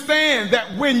to understand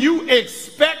that when you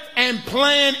expect and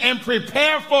plan and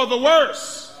prepare for the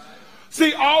worst,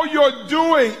 see, all you're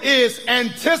doing is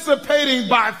anticipating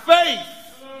by faith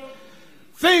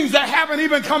things that haven't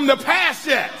even come to pass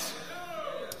yet.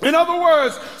 In other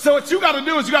words, so what you got to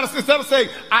do is you got to, instead of saying,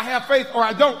 I have faith or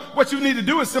I don't, what you need to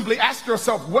do is simply ask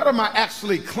yourself, what am I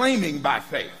actually claiming by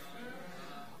faith?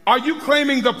 Are you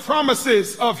claiming the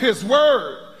promises of his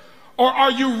word? Or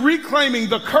are you reclaiming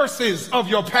the curses of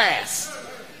your past?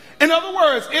 In other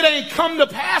words, it ain't come to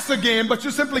pass again, but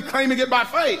you're simply claiming it by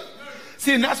faith.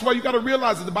 See, and that's why you got to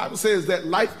realize that the Bible says that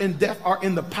life and death are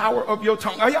in the power of your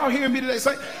tongue. Are y'all hearing me today?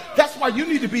 That's why you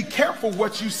need to be careful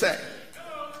what you say.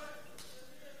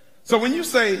 So when you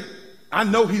say, I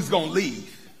know he's going to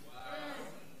leave,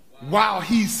 while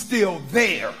he's still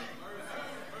there,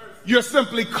 you're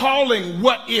simply calling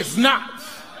what is not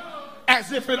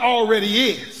as if it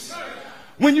already is.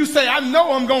 When you say, I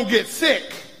know I'm going to get sick,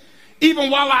 even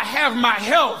while I have my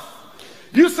health,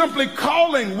 you're simply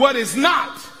calling what is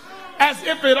not as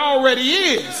if it already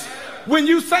is. When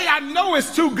you say, I know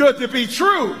it's too good to be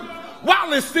true,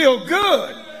 while it's still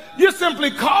good, you're simply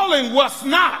calling what's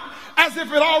not as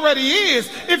if it already is.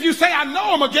 If you say, I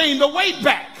know I'm going to gain the weight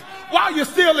back while you're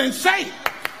still in shape,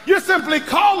 you're simply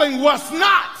calling what's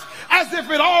not as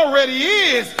if it already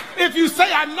is. If you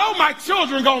say, I know my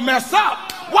children going to mess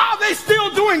up while they still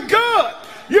doing good,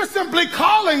 you're simply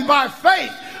calling by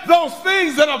faith those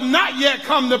things that have not yet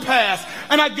come to pass.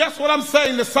 And I guess what I'm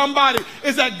saying to somebody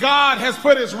is that God has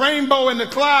put his rainbow in the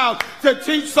cloud to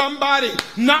teach somebody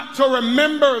not to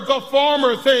remember the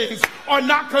former things or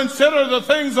not consider the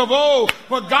things of old.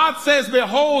 But God says,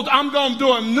 behold, I'm going to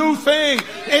do a new thing.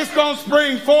 It's going to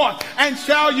spring forth. And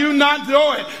shall you not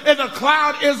do it? And the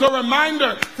cloud is a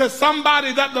reminder to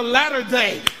somebody that the latter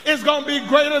day is going to be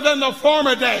greater than the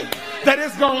former day, that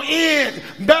it's going to end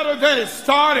better than it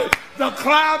started. The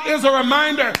cloud is a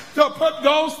reminder to put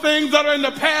those things that are in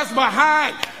the past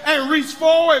behind and reach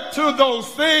forward to those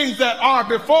things that are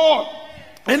before.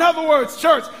 In other words,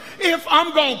 church, if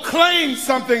I'm going to claim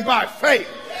something by faith,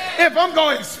 if I'm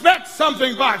going to expect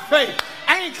something by faith,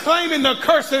 I ain't claiming the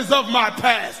curses of my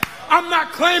past. I'm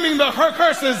not claiming the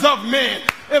curses of men.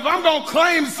 If I'm going to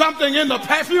claim something in the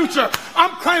future,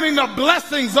 I'm claiming the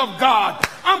blessings of God.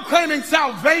 I'm claiming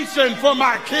salvation for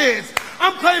my kids.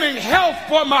 I'm claiming health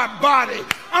for my body.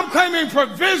 I'm claiming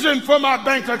provision for my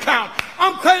bank account.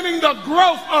 I'm claiming the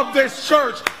growth of this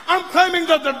church. I'm claiming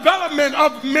the development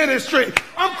of ministry.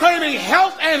 I'm claiming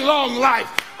health and long life.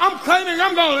 I'm claiming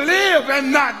I'm going to live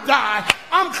and not die.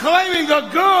 I'm claiming the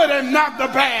good and not the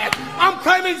bad. I'm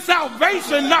claiming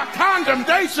salvation, not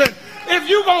condemnation. If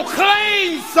you're going to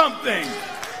claim something,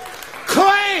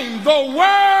 claim the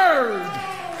word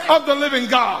of the living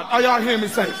God. Are y'all hearing me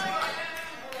say?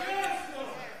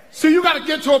 So you got to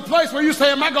get to a place where you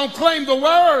say, am I going to claim the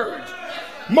word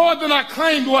more than I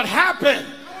claimed what happened?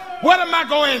 What am I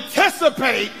going to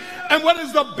anticipate? And what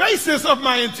is the basis of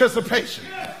my anticipation?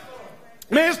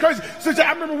 Man, it's crazy.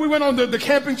 I remember we went on the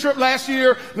camping trip last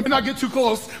year. Let me not get too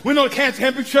close. We went on the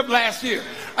camping trip last year.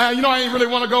 I ain't really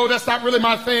want to go. That's not really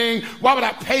my thing. Why would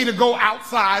I pay to go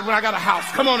outside when I got a house?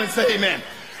 Come on and say amen.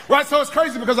 Right, so it's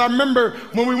crazy because I remember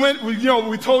when we went,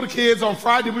 we told the kids on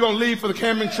Friday we're going to leave for the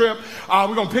camping trip.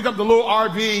 We're going to pick up the little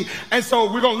RV. And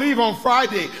so we're going to leave on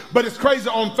Friday. But it's crazy,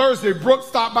 on Thursday, Brooke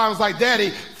stopped by and was like, Daddy,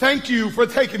 thank you for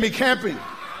taking me camping.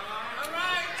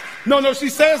 No, she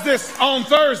says this on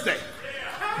Thursday.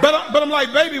 But I'm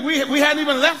like, baby, we hadn't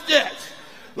even left yet.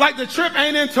 Like the trip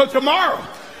ain't until tomorrow.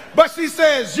 But she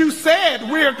says, you said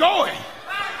we're going.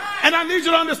 And I need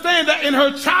you to understand that in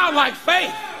her childlike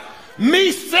faith,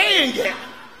 me saying it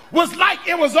was like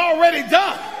it was already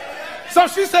done. So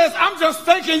she says, I'm just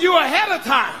thanking you ahead of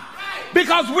time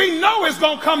because we know it's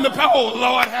going to come to pass. Oh,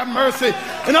 Lord, have mercy.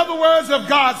 In other words, if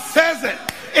God says it,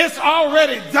 it's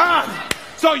already done.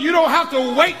 So you don't have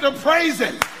to wait to praise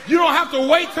him. You don't have to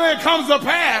wait till it comes to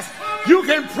pass. You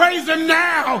can praise him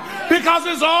now because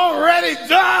it's already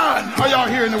done. Are y'all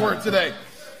hearing the word today?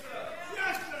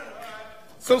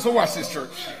 So watch this, church.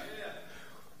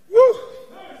 Woo.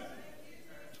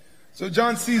 So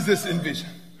John sees this in vision.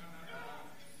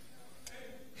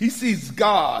 He sees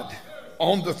God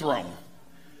on the throne.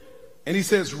 And he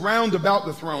says, round about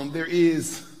the throne, there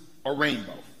is a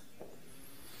rainbow.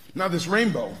 Now this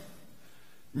rainbow,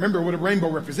 remember what a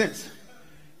rainbow represents.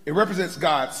 It represents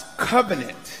God's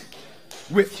covenant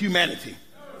with humanity.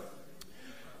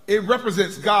 It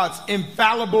represents God's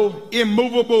infallible,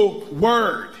 immovable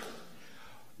word.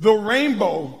 The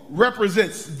rainbow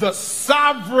represents the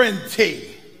sovereignty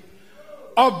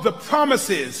of the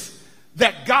promises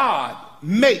that God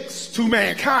makes to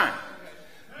mankind.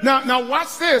 Now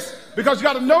watch this, because you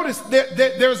got to notice that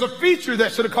there's a feature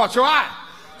that should have caught your eye.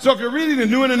 So if you're reading the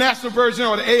New International Version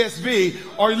or the ASV,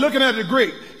 or you're looking at the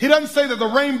Greek, he doesn't say that the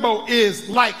rainbow is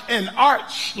like an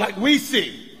arch like we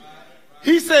see.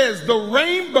 He says the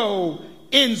rainbow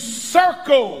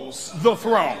encircles the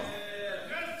throne.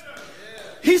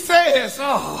 He says,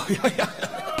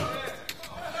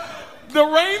 the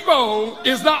rainbow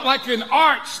is not like an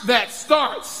arch that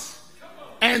starts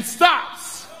and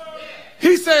stops.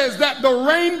 He says that the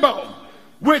rainbow,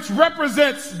 which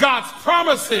represents God's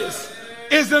promises,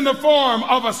 is in the form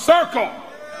of a circle.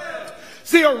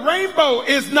 See, a rainbow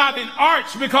is not an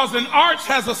arch because an arch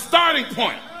has a starting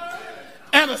point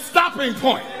and a stopping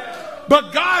point.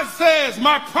 But God says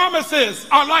my promises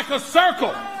are like a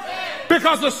circle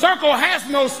because the circle has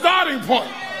no starting point.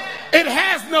 It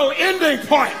has no ending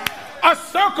point. A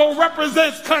circle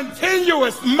represents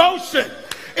continuous motion.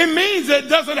 It means it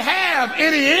doesn't have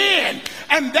any end.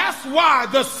 And that's why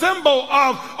the symbol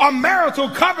of a marital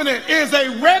covenant is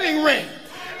a wedding ring.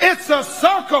 It's a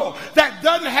circle that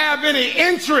doesn't have any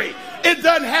entry. It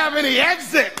doesn't have any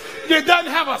exit. It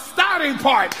doesn't have a starting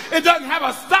point. It doesn't have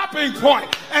a stopping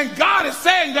point. And God is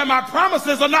saying that my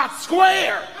promises are not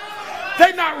square.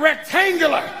 They're not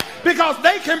rectangular because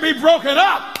they can be broken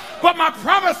up. But my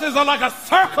promises are like a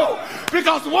circle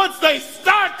because once they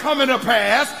start coming to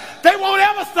pass, they won't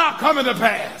ever stop coming to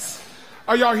pass.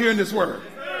 Are y'all hearing this word?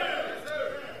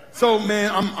 So,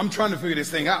 man, I'm trying to figure this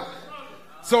thing out.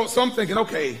 So I'm thinking,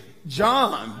 okay,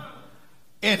 John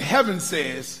in heaven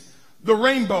says the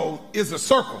rainbow is a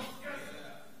circle.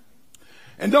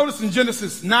 And notice in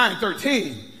Genesis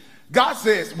 9:13, God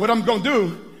says, what I'm going to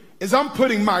do is I'm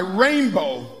putting my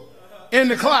rainbow in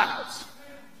the clouds,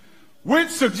 which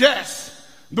suggests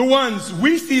the ones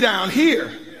we see down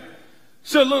here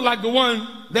should look like the one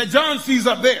that John sees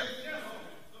up there.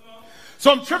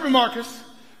 So I'm tripping, Marcus,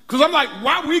 because I'm like,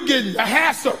 why are we getting a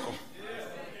half circle?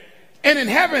 And in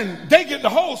heaven, they get the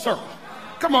whole circle.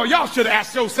 Come on, y'all should have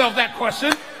asked yourself that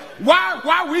question. Why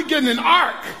are we getting an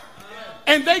arc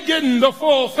and they getting the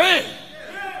full thing?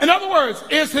 In other words,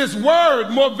 is his word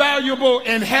more valuable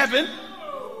in heaven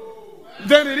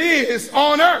than it is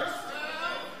on earth?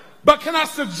 But can I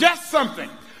suggest something?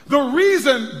 The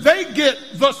reason they get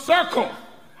the circle,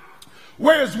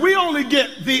 whereas we only get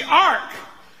the arc,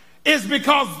 is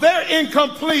because they're in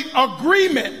complete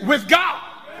agreement with God.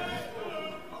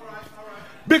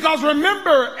 Because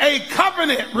remember, a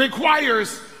covenant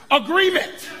requires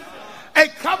agreement. A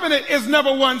covenant is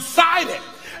never one-sided.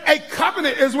 A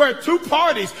covenant is where two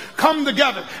parties come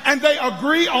together and they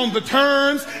agree on the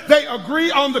terms, they agree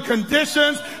on the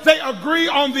conditions, they agree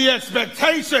on the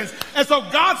expectations. And so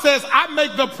God says, I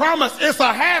make the promise, it's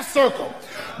a half circle.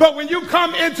 But when you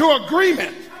come into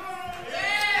agreement,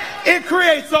 it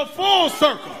creates a full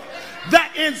circle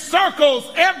that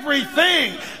encircles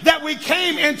everything that we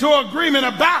came into agreement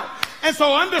about. And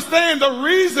so understand the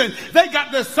reason they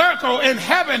got the circle in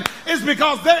heaven is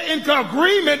because they're in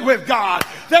agreement with God.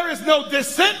 There is no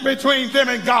dissent between them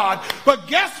and God. But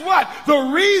guess what? The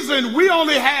reason we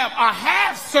only have a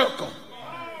half circle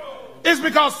is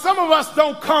because some of us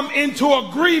don't come into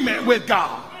agreement with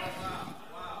God.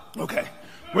 Okay,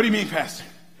 what do you mean, Pastor?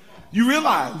 You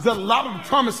realize that a lot of the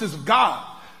promises of God,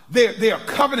 they are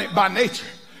covenant by nature,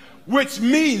 which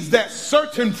means that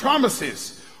certain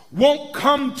promises won't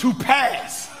come to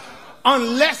pass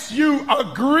unless you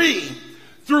agree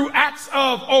through acts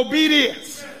of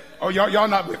obedience. Oh, y'all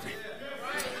not with me?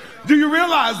 Do you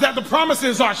realize that the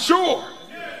promises are sure?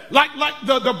 Like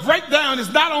the breakdown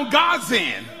is not on God's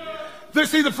end.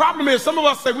 See, the problem is some of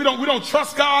us say we don't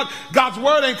trust God. God's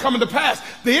word ain't coming to pass.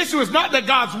 The issue is not that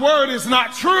God's word is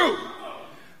not true.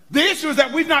 The issue is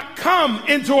that we've not come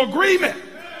into agreement.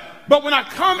 But when I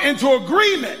come into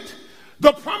agreement,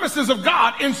 the promises of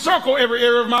God encircle every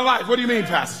area of my life. What do you mean,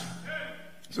 Pastor?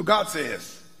 So God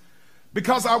says,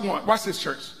 because I want, watch this,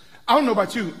 church. I don't know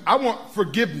about you. I want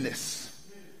forgiveness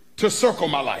to circle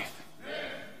my life.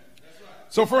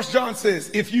 So 1 John says,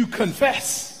 if you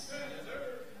confess,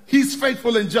 he's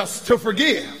faithful and just to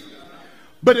forgive.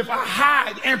 But if I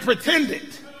hide and pretend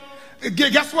it,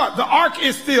 guess what? The ark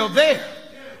is still there.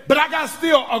 But I got to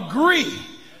still agree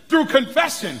through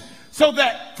confession so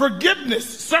that forgiveness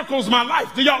circles my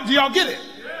life. Do y'all get it?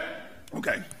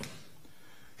 Okay.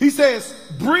 He says,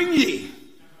 bring ye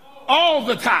all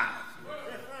the tithe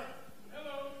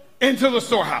into the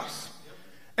storehouse.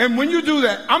 And when you do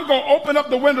that, I'm going to open up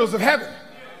the windows of heaven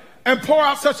and pour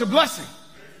out such a blessing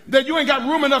that you ain't got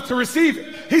room enough to receive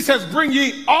it. He says, bring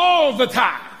ye all the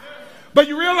tithe. But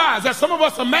you realize that some of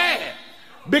us are mad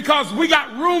because we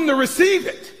got room to receive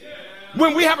it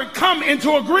when we haven't come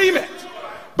into agreement.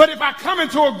 But if I come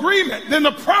into agreement, then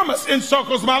the promise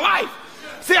encircles my life.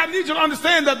 See, I need you to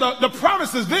understand that the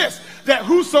promise is this, that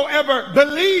whosoever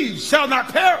believes shall not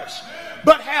perish,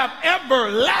 but have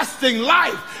everlasting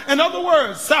life. In other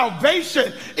words,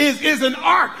 salvation is an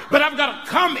arc, but I've got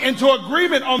to come into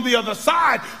agreement on the other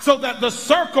side so that the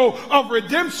circle of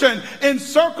redemption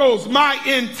encircles my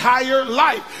entire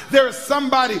life. There is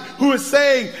somebody who is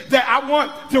saying that I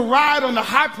want to ride on the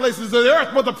high places of the earth,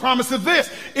 but the promise is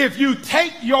this: if you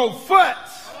take your foot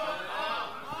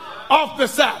off the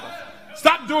Sabbath,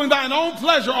 stop doing thine own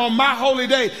pleasure on my holy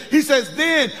day, he says,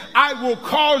 then I will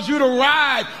cause you to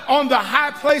ride on the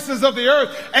high places of the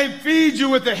earth and feed you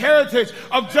with the heritage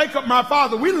of Jacob my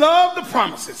father. We love the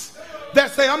promises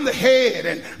that say I'm the head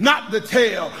and not the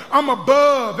tail. I'm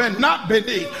above and not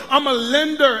beneath. I'm a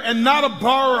lender and not a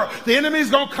borrower. The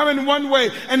enemy's going to come in one way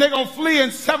and they're going to flee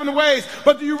in 7 ways.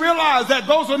 But do you realize that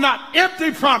those are not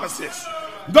empty promises?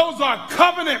 Those are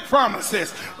covenant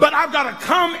promises. But I've got to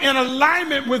come in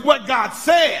alignment with what God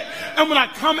said. And when I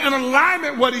come in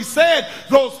alignment with what he said,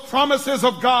 those promises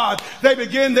of God, they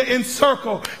begin to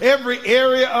encircle every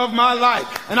area of my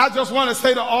life. And I just want to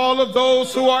say to all of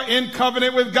those who are in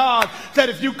covenant with God, that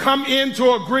if you come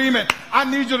into agreement, I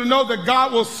need you to know that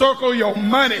God will circle your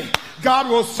money. God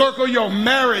will circle your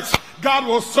marriage. God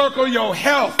will circle your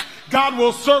health. God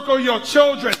will circle your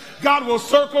children. God will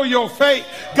circle your faith.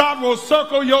 God will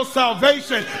circle your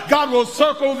salvation. God will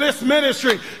circle this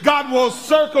ministry. God will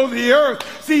circle the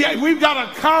earth. See, we've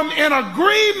got to come in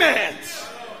agreement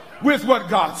with what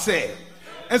God said.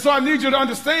 And so I need you to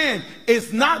understand,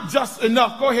 it's not just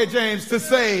enough, go ahead, James, to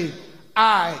say,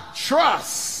 I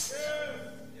trust.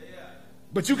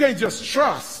 But you can't just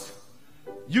trust.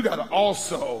 You got to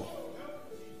also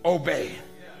obey.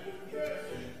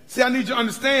 See, I need you to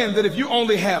understand that if you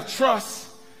only have trust,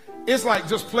 it's like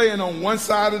just playing on one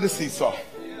side of the seesaw.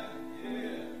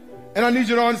 And I need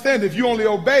you to understand, if you only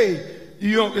obey,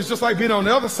 it's just like being on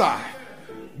the other side.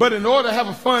 But in order to have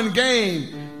a fun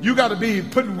game, you got to be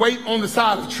putting weight on the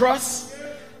side of trust,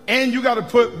 and you got to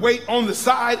put weight on the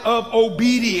side of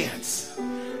obedience.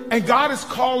 And God is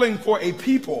calling for a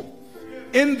people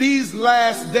in these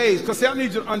last days. Because see, I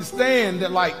need you to understand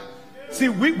that, like, see,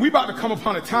 we about to come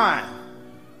upon a time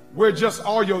where just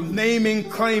all your naming,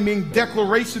 claiming,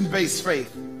 declaration-based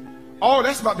faith, all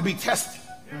that's about to be tested.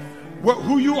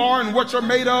 Who you are and what you're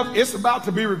made of, it's about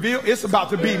to be revealed. It's about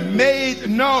to be made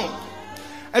known.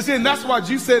 And then that's why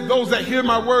Jesus said, those that hear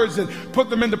my words and put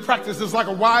them into practice is like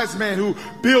a wise man who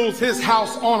builds his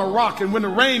house on a rock. And when the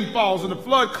rain falls and the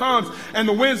flood comes and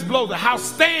the winds blow, the house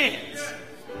stands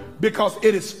because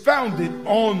it is founded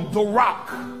on the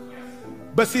rock.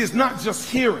 But see, it's not just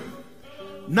hearing,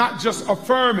 not just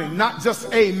affirming, not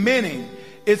just amening.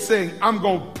 It's saying, I'm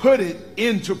going to put it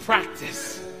into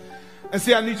practice. And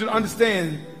see, I need you to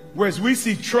understand, whereas we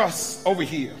see trust over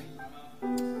here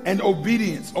and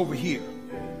obedience over here,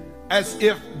 as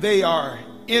if they are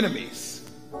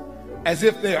enemies, as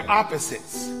if they are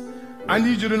opposites. I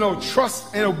need you to know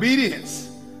trust and obedience,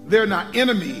 they're not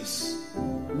enemies.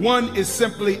 One is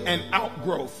simply an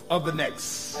outgrowth of the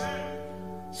next.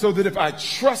 So that if I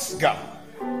trust God,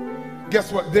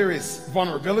 guess what? There is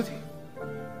vulnerability.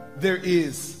 There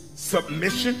is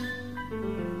submission.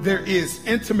 There is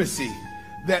intimacy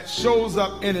that shows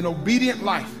up in an obedient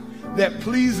life that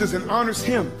pleases and honors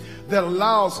him, that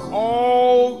allows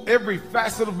every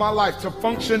facet of my life to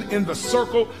function in the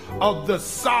circle of the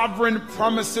sovereign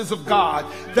promises of God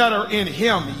that are in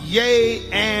him. Yea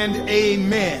and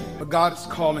amen. But God is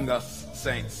calling us,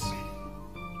 saints,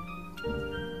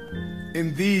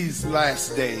 in these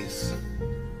last days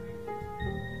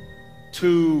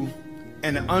to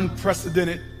an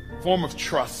unprecedented form of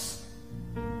trust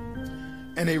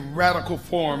and a radical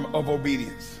form of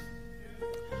obedience.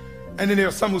 And then there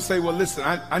are some who say, well, listen,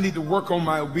 I need to work on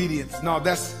my obedience. No,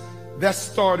 that's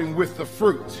starting with the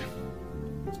fruit.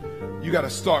 You got to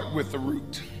start with the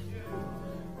root.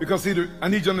 Because I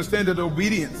need you to understand that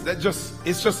obedience,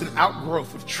 it's just an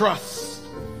outgrowth of trust.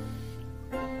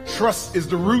 Trust is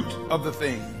the root of the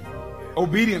thing.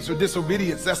 Obedience or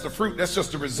disobedience, that's the fruit. That's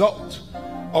just the result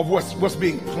of what's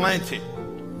being planted.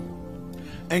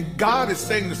 And God is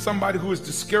saying to somebody who is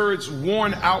discouraged,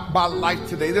 worn out by life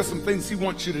today, there's some things he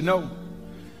wants you to know.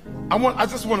 I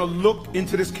just want to look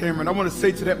into this camera and I want to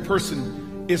say to that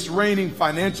person, it's raining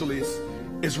financially,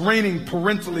 it's raining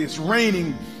parentally, it's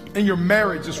raining in your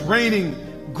marriage, it's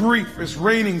raining grief, it's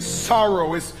raining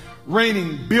sorrow, it's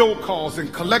raining bill calls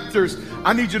and collectors.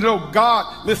 I need you to know,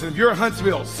 God, listen, if you're in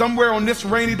Huntsville, somewhere on this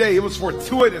rainy day, it was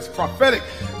fortuitous, prophetic,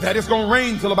 that it's going to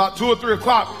rain till about 2 or 3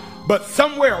 o'clock. But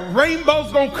somewhere, a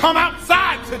rainbow's going to come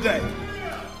outside today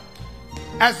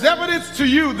as evidence to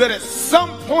you that at some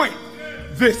point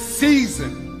this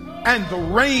season and the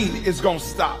rain is going to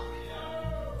stop.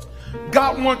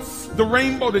 God wants the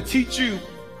rainbow to teach you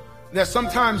that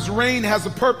sometimes rain has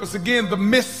a purpose. Again, the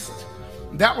mist,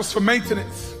 that was for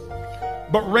maintenance,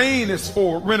 but rain is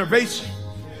for renovation.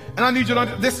 And I need you to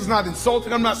understand, this is not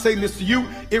insulting. I'm not saying this to you.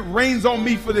 It rains on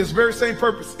me for this very same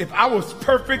purpose. If I was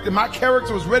perfect and my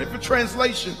character was ready for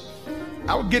translation,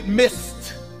 I would get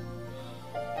mist.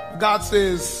 God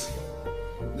says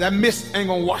that mist ain't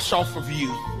gonna wash off of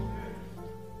you.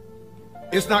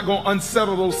 It's not gonna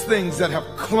unsettle those things that have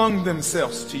clung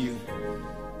themselves to you.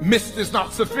 Mist is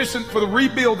not sufficient for the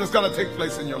rebuild that's gonna take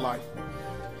place in your life.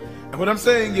 And what I'm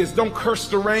saying is, don't curse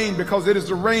the rain, because it is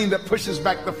the rain that pushes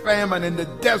back the famine and the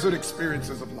desert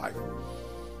experiences of life.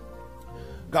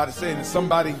 God is saying to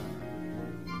somebody,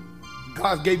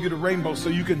 God gave you the rainbow so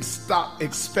you can stop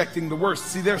expecting the worst.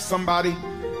 See, there's somebody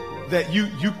that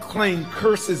you claim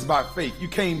curses by faith. You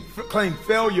claim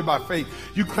failure by faith.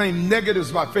 You claim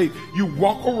negatives by faith. You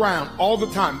walk around all the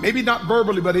time, maybe not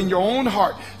verbally, but in your own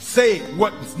heart, saying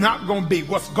what's not going to be,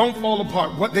 what's going to fall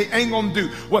apart, what they ain't going to do,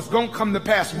 what's going to come to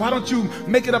pass. Why don't you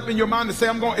make it up in your mind and say,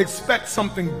 I'm going to expect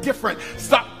something different.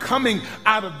 Stop coming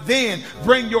out of then.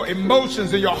 Bring your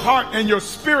emotions and your heart and your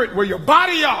spirit where your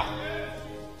body are,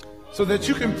 so that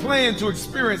you can plan to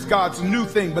experience God's new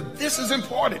thing. But this is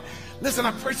important. Listen,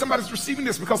 I pray somebody's receiving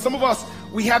this, because some of us,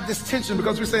 we have this tension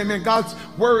because we're saying, man, God's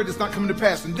word is not coming to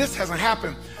pass, and this hasn't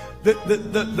happened.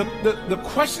 The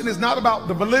question is not about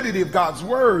the validity of God's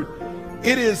word.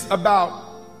 It is about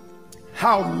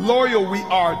how loyal we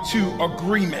are to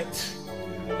agreement.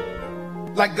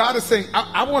 Like God is saying,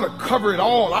 I want to cover it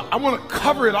all. I want to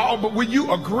cover it all, but will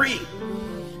you agree?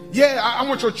 Yeah, I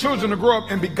want your children to grow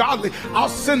up and be godly. I'll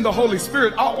send the Holy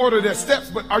Spirit. I'll order their steps,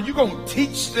 but are you going to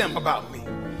teach them about me?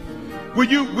 Will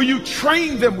you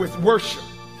train them with worship?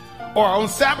 Or on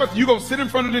Sabbath, you're going to sit in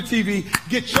front of the TV,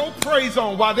 get your praise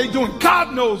on while they're doing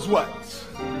God knows what.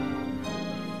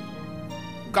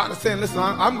 God is saying, listen,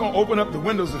 I'm going to open up the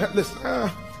windows of heaven. Listen,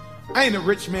 I ain't a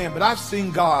rich man, but I've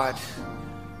seen God,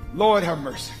 Lord have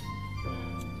mercy,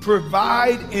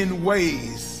 provide in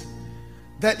ways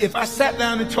that if I sat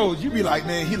down and told you, you'd be like,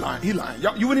 man, he lying. You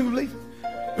wouldn't even believe it.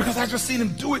 Because I just seen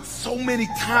him do it so many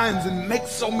times and make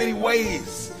so many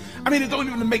ways. I mean, it don't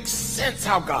even make sense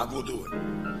how God will do it.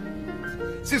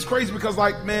 See, it's crazy because,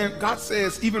 like, man, God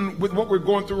says, even with what we're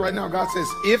going through right now, God says,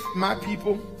 if my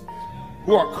people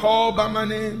who are called by my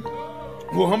name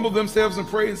will humble themselves and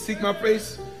pray and seek my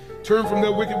face, turn from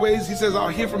their wicked ways, he says, I'll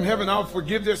hear from heaven, I'll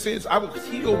forgive their sins, I will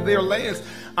heal their lands.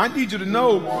 I need you to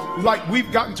know, like,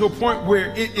 we've gotten to a point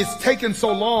where it's taken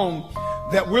so long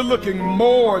that we're looking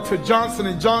more to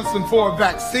Johnson & Johnson for a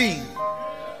vaccine,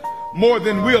 more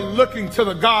than we're looking to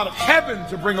the God of heaven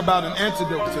to bring about an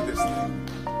antidote to this thing.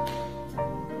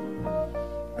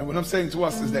 And what I'm saying to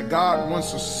us is that God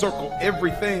wants to circle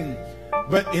everything,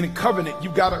 but in covenant,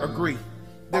 you've got to agree.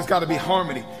 There's got to be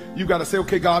harmony. You've got to say,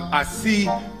 okay, God, I see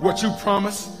what you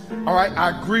promised. All right,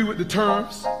 I agree with the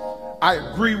terms. I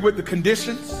agree with the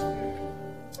conditions.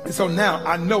 And so now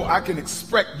I know I can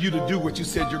expect you to do what you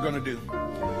said you're going to do.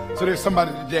 So there's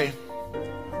somebody today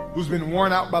who's been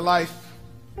worn out by life,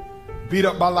 beat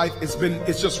up by life.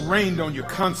 It's just rained on you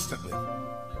constantly.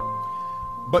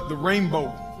 But the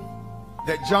rainbow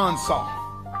that John saw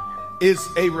is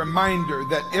a reminder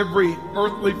that every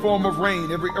earthly form of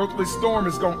rain, every earthly storm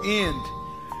is going to end.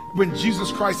 When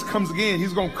Jesus Christ comes again,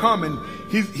 he's going to come and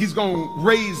he's going to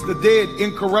raise the dead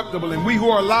incorruptible. And we who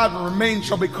are alive and remain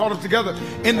shall be caught up together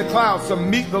in the clouds to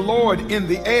meet the Lord in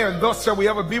the air. And thus shall we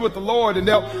ever be with the Lord. And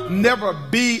there'll never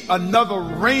be another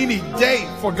rainy day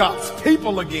for God's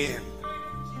people again.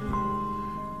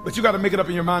 But you got to make it up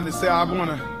in your mind and say, I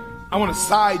want to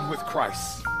side with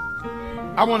Christ.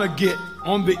 I want to get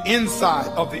on the inside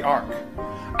of the ark.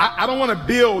 I don't want to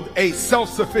build a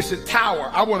self-sufficient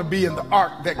tower. I want to be in the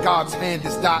ark that God's hand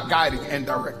is guiding and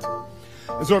directing.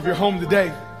 And so if you're home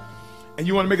today and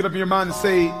you want to make it up in your mind and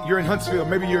say you're in Huntsville,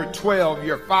 maybe you're 12,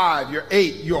 you're 5, you're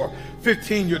 8, you're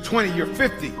 15, you're 20, you're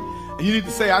 50, and you need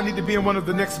to say, I need to be in one of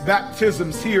the next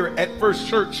baptisms here at First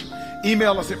Church.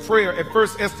 Email us at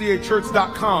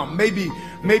prayer@firstSDAchurch.com. Maybe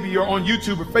you're on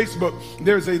YouTube or Facebook.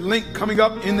 There's a link coming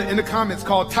up in the comments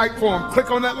called Typeform. Click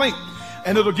on that link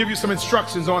and it'll give you some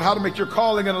instructions on how to make your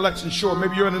calling and election sure.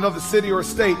 Maybe you're in another city or a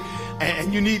state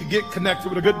and you need to get connected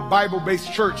with a good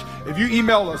Bible-based church. If you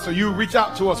email us or you reach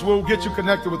out to us, we'll get you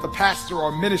connected with a pastor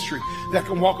or ministry that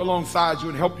can walk alongside you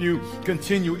and help you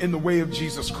continue in the way of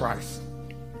Jesus Christ.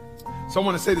 So I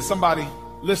want to say to somebody,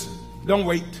 listen, don't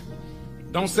wait.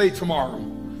 Don't say tomorrow.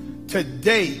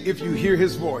 Today, if you hear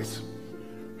his voice,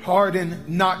 harden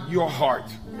not your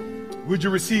heart. Would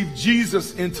you receive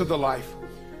Jesus into the life?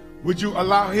 Would you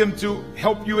allow him to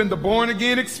help you in the born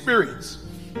again experience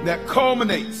that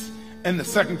culminates and the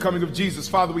second coming of Jesus.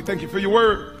 Father, we thank you for your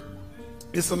word.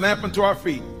 It's a lamp unto our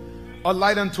feet, a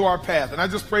light unto our path. And I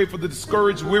just pray for the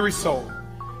discouraged, weary soul.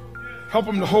 Help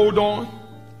them to hold on,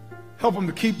 help them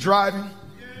to keep driving,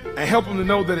 and help them to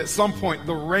know that at some point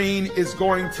the rain is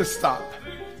going to stop.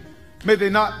 May they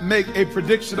not make a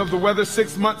prediction of the weather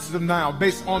 6 months from now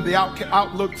based on the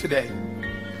outlook today.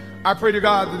 I pray to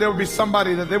God that there will be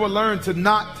somebody that they will learn to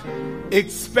not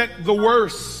expect the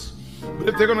worst. But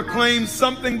if they're going to claim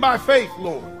something by faith,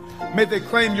 Lord, may they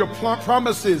claim your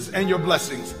promises and your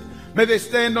blessings. May they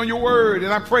stand on your word.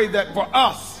 And I pray that for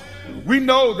us, we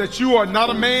know that you are not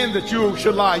a man that you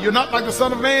should lie. You're not like the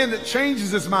Son of Man that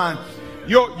changes his mind.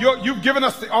 You've given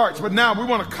us the arts, but now we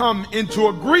want to come into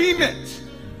agreement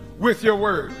with your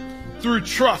word through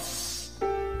trust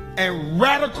and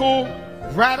radical,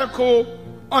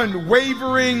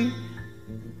 unwavering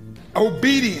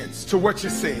obedience to what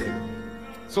you said.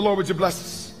 So Lord, would you bless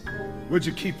us? Would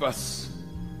you keep us?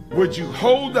 Would you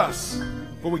hold us?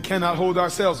 For we cannot hold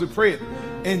ourselves. We pray it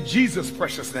in Jesus'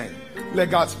 precious name.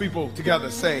 Let God's people together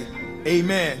say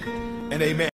amen and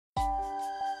amen.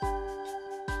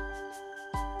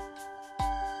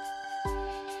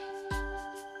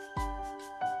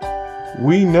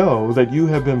 We know that you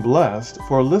have been blessed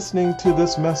for listening to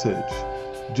this message.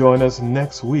 Join us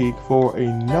next week for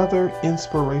another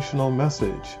inspirational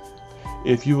message.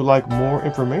 If you would like more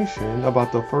information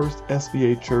about the First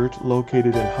SDA Church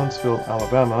located in Huntsville,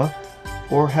 Alabama,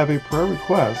 or have a prayer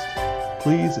request,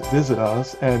 please visit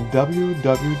us at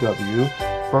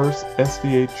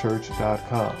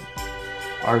www.firstsdachurch.com.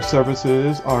 Our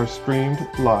services are streamed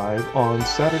live on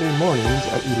Saturday mornings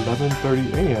at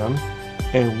 11:30 a.m.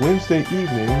 and Wednesday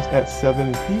evenings at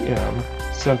 7 p.m.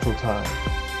 Central Time.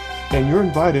 And you're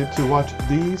invited to watch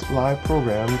these live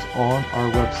programs on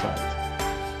our website.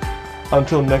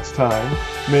 Until next time,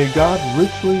 may God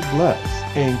richly bless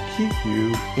and keep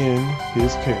you in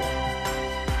His care.